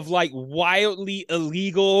of like wildly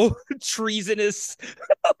illegal, treasonous,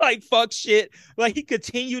 like fuck shit. Like he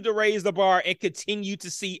continued to raise the bar and continued to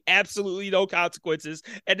see absolutely no consequences.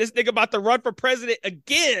 And this nigga about to run for president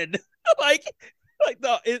again. like,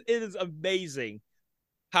 no, it is amazing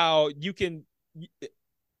how you can.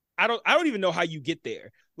 I don't even know how you get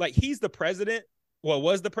there. Like he's the president, well,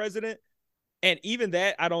 was the president. And even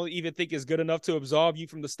that, I don't even think is good enough to absolve you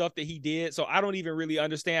from the stuff that he did. So I don't even really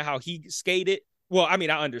understand how he skated. Well, I mean,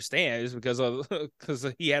 I understand it's because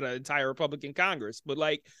he had an entire Republican Congress, but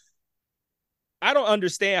like, I don't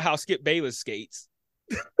understand how Skip Bayless skates.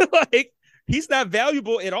 Like, he's not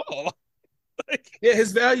valuable at all. Like, yeah,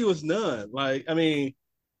 his value is none. Like, I mean,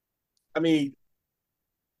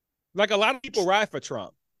 like a lot of people ride for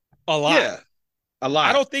Trump. A lot. Yeah, a lot.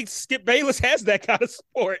 I don't think Skip Bayless has that kind of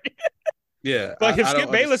support. Yeah. Like if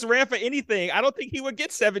Skip Bayless ran for anything, I don't think he would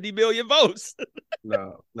get 70 million votes.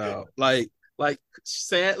 No. Like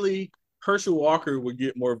sadly, Herschel Walker would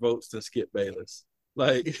get more votes than Skip Bayless.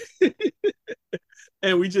 Like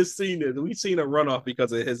and we just seen it. We seen a runoff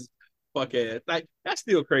because of his fuck ass. Like that's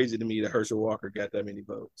still crazy to me that Herschel Walker got that many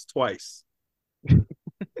votes. Twice.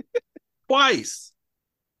 Twice.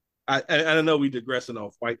 I know we digressing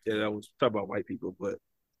off white. I was talking about white people, but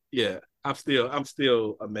yeah, I'm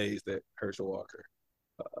still amazed that Herschel Walker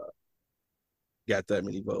got that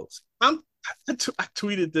many votes. I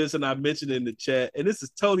tweeted this and I mentioned it in the chat, and this is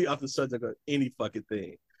totally off the subject of any fucking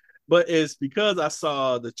thing, but it's because I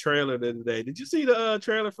saw the trailer the other day. Did you see the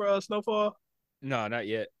trailer for Snowfall? No, not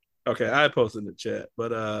yet. Okay, I posted in the chat,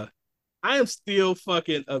 but I am still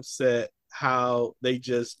fucking upset how they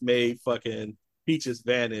just made fucking Peaches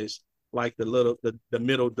vanish like the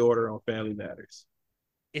middle daughter on Family Matters.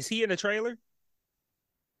 Is he in the trailer?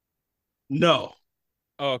 No.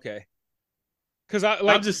 Oh, okay. Because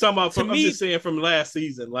I'm just talking about. I'm just saying from last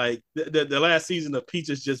season, like the last season of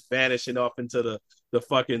Peaches just vanishing off into the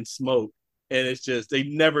fucking smoke, and it's just they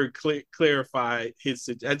never clarified his.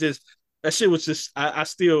 That shit was just. I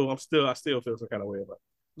still feel some kind of way about it.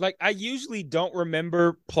 Like I usually don't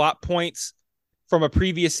remember plot points from a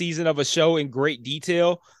previous season of a show in great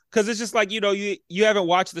detail because it's just like you haven't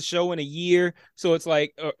watched the show in a year, so it's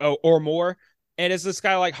like or more, and it's just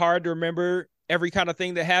kind of like hard to remember every kind of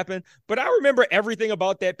thing that happened. But I remember everything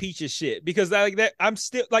about that Peaches shit because like that I'm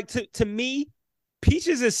still like to me,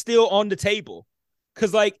 Peaches is still on the table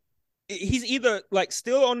because like he's either like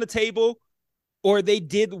still on the table or they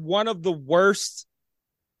did one of the worst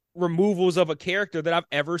removals of a character that I've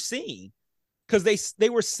ever seen because they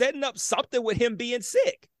were setting up something with him being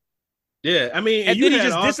sick. Yeah, I mean, and then he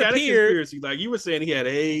just disappeared. Like you were saying, he had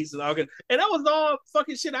AIDS and all that, and that was all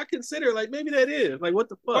fucking shit. I consider like maybe that is like what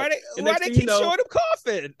the fuck? Why they keep showing him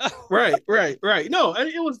coughing? right. No, I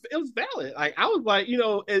mean, it was valid. Like I was like,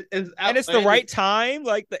 and it's the right time,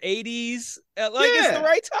 like the 80s. Like it's the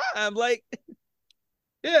right time, like.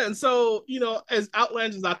 Yeah, and so as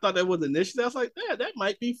outlandish as I thought that was initially, I was like, yeah, that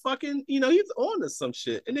might be fucking, he's on to some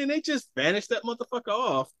shit, and then they just vanished that motherfucker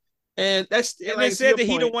off. And that's and they said that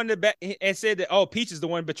he the one that and said that Peach is the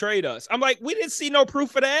one betrayed us. I'm like, we didn't see no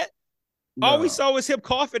proof of that. No. All we saw was him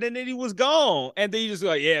coughing and then he was gone. And then you just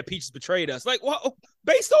like, yeah, Peach betrayed us. Like, what?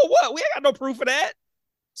 Based on what? We ain't got no proof of that.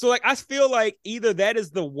 So like, I feel like either that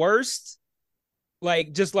is the worst,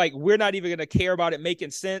 like just like we're not even gonna care about it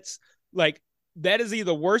making sense. Like that is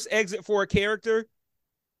either worst exit for a character,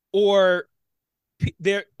 or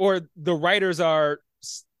the writers are.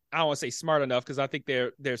 I don't want to say smart enough because I think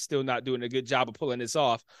they're still not doing a good job of pulling this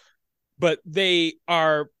off, but they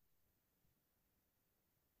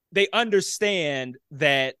understand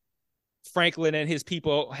that Franklin and his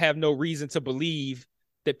people have no reason to believe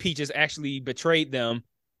that Peaches actually betrayed them,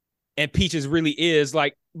 and Peaches really is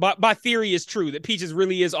like my theory is true that Peaches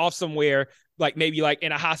really is off somewhere, like maybe like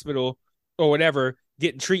in a hospital or whatever,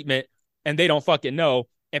 getting treatment, and they don't fucking know.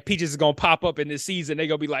 And Peaches is going to pop up in this season. They're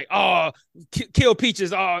going to be like, oh, kill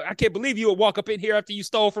Peaches. Oh, I can't believe you would walk up in here after you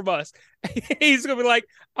stole from us. He's going to be like,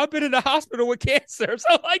 I've been in the hospital with cancer.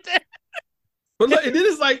 Something like that. But look, and then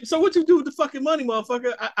it's like, so what you do with the fucking money,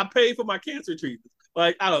 motherfucker? I paid for my cancer treatment.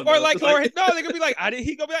 Like, I don't know. Or like, no, they're going to be like, I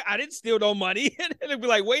didn't steal no money. And they'll be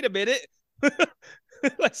like, wait a minute.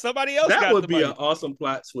 Like somebody else That got would the be money. an awesome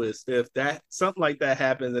plot twist if that something like that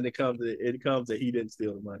happens and it comes that he didn't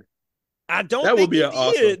steal the money. I don't That would think be he an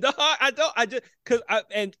awesome. did. No, I don't. I just because I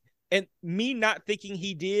and me not thinking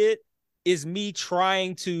he did is me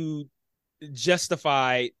trying to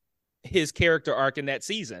justify his character arc in that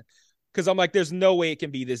season. Because I'm like, there's no way it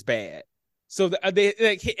can be this bad. So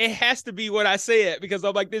it has to be what I said because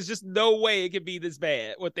I'm like, there's just no way it can be this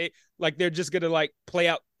bad. What they like, they're just gonna like play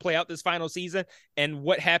out this final season, and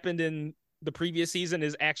what happened in the previous season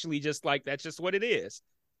is actually just like that's just what it is.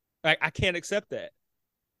 Like I can't accept that.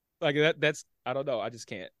 Like that's I don't know. I just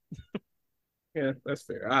can't. Yeah, that's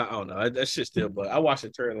fair. I don't know. That shit still, but I watched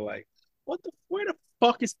it turn like, where the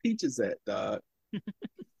fuck is Peaches at, dog?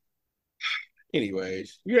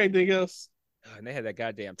 Anyways, you got anything else? And they had that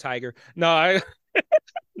goddamn tiger. No, I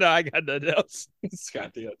no, I got nothing else.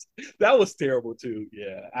 Goddamn, that was terrible too.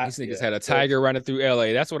 Yeah, These niggas had a tiger running through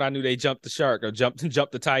LA. That's when I knew they jumped the shark or jumped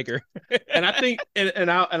the tiger. And I think,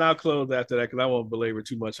 and I'll close after that because I won't belabor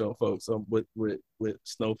too much on folks with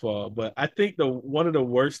Snowfall. But I think one of the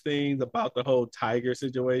worst things about the whole tiger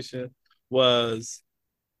situation was,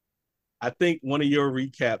 I think one of your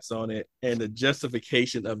recaps on it and the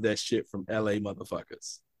justification of that shit from LA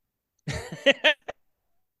motherfuckers.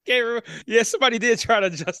 Yeah, somebody did try to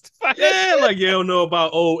justify. Yeah, like you don't know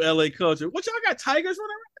about old LA culture. What, y'all got tigers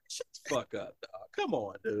running around? Shut the fuck up, dog. Come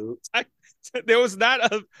on, dude. There was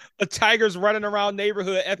not a tigers running around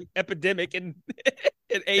neighborhood epidemic in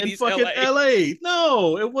 80s in fucking LA.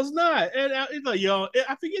 No, it was not. And it's like, y'all,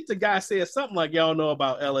 I forget the guy said something like, y'all know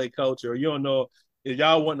about LA culture. Or you don't know if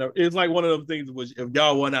y'all want to. It's like one of those things which if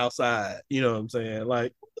y'all went outside, you know what I'm saying?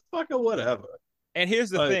 Like, what the fuck or whatever. And here's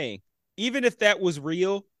the thing. Even if that was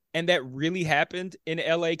real and that really happened in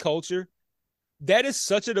LA culture, that is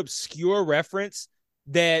such an obscure reference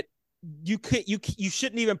that you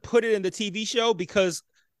shouldn't even put it in the TV show because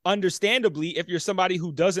understandably, if you're somebody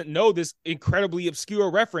who doesn't know this incredibly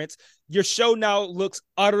obscure reference, your show now looks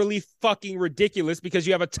utterly fucking ridiculous because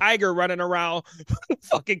you have a tiger running around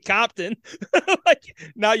fucking Compton. Like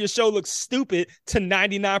now your show looks stupid to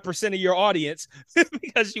 99% of your audience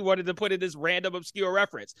because you wanted to put in this random obscure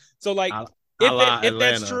reference. So like if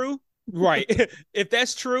that's true, right. If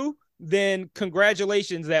that's true, then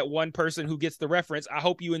congratulations that one person who gets the reference. I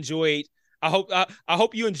hope you enjoyed. I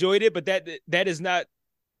hope you enjoyed it, but that is not,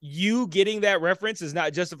 you getting that reference is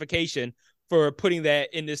not justification for putting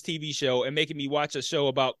that in this TV show and making me watch a show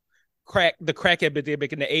about the crack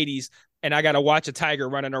epidemic in the 80s, and I got to watch a tiger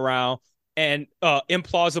running around and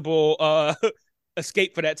implausible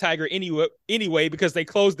escape for that tiger anyway because they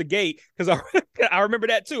closed the gate. Because I remember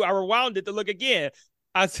that too. I rewound it to look again.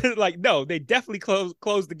 I said, like, no, they definitely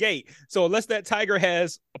closed the gate. So unless that tiger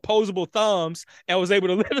has opposable thumbs and was able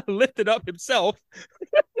to lift it up himself,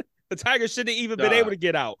 the tiger shouldn't even been able to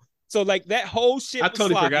get out. So like that whole shit. I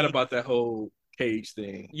totally forgot about that whole cage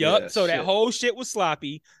thing. Yep. Yeah, so that whole shit was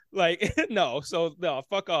sloppy. Like no. So no,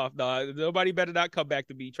 fuck off. No, nobody better not come back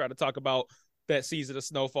to me trying to talk about that season of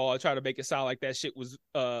Snowfall and try to make it sound like that shit was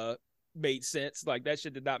made sense. Like that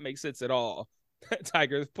shit did not make sense at all.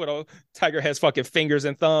 Tiger has fucking fingers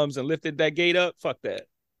and thumbs and lifted that gate up. Fuck that.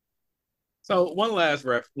 So one last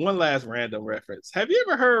random reference. Have you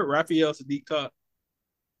ever heard Raphael Saadiq talk?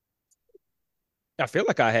 I feel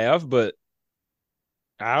like I have, but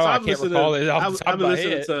I can't recall it off the top I've been of my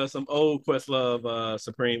listening head. to some old Questlove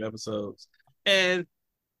Supreme episodes, and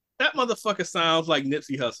that motherfucker sounds like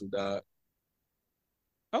Nipsey Hussle, dog.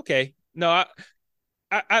 Okay, no,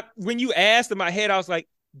 I when you asked in my head, I was like,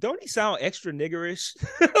 don't he sound extra niggerish?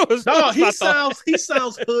 No, he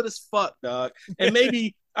sounds hood as fuck, dog. And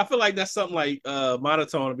maybe I feel like that's something like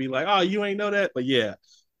Monotone to be like, oh, you ain't know that, but yeah,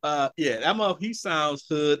 he sounds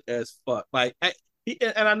hood as fuck. Like,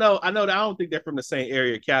 I know that I don't think they're from the same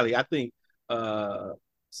area, Cali. I think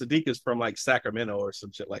Saadiq is from like Sacramento or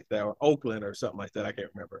some shit like that, or Oakland or something like that. I can't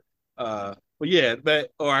remember. But yeah,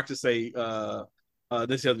 or I could say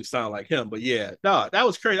this doesn't sound like him. But yeah, no, that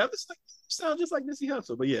was crazy. I was like, sound just like Nipsey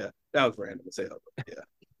Hussle. But yeah, that was random as hell. Yeah,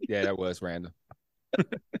 yeah, that was random.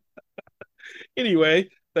 Anyway,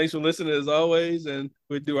 thanks for listening as always, and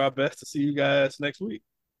we'll do our best to see you guys next week.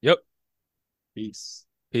 Yep. Peace.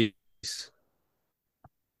 Peace.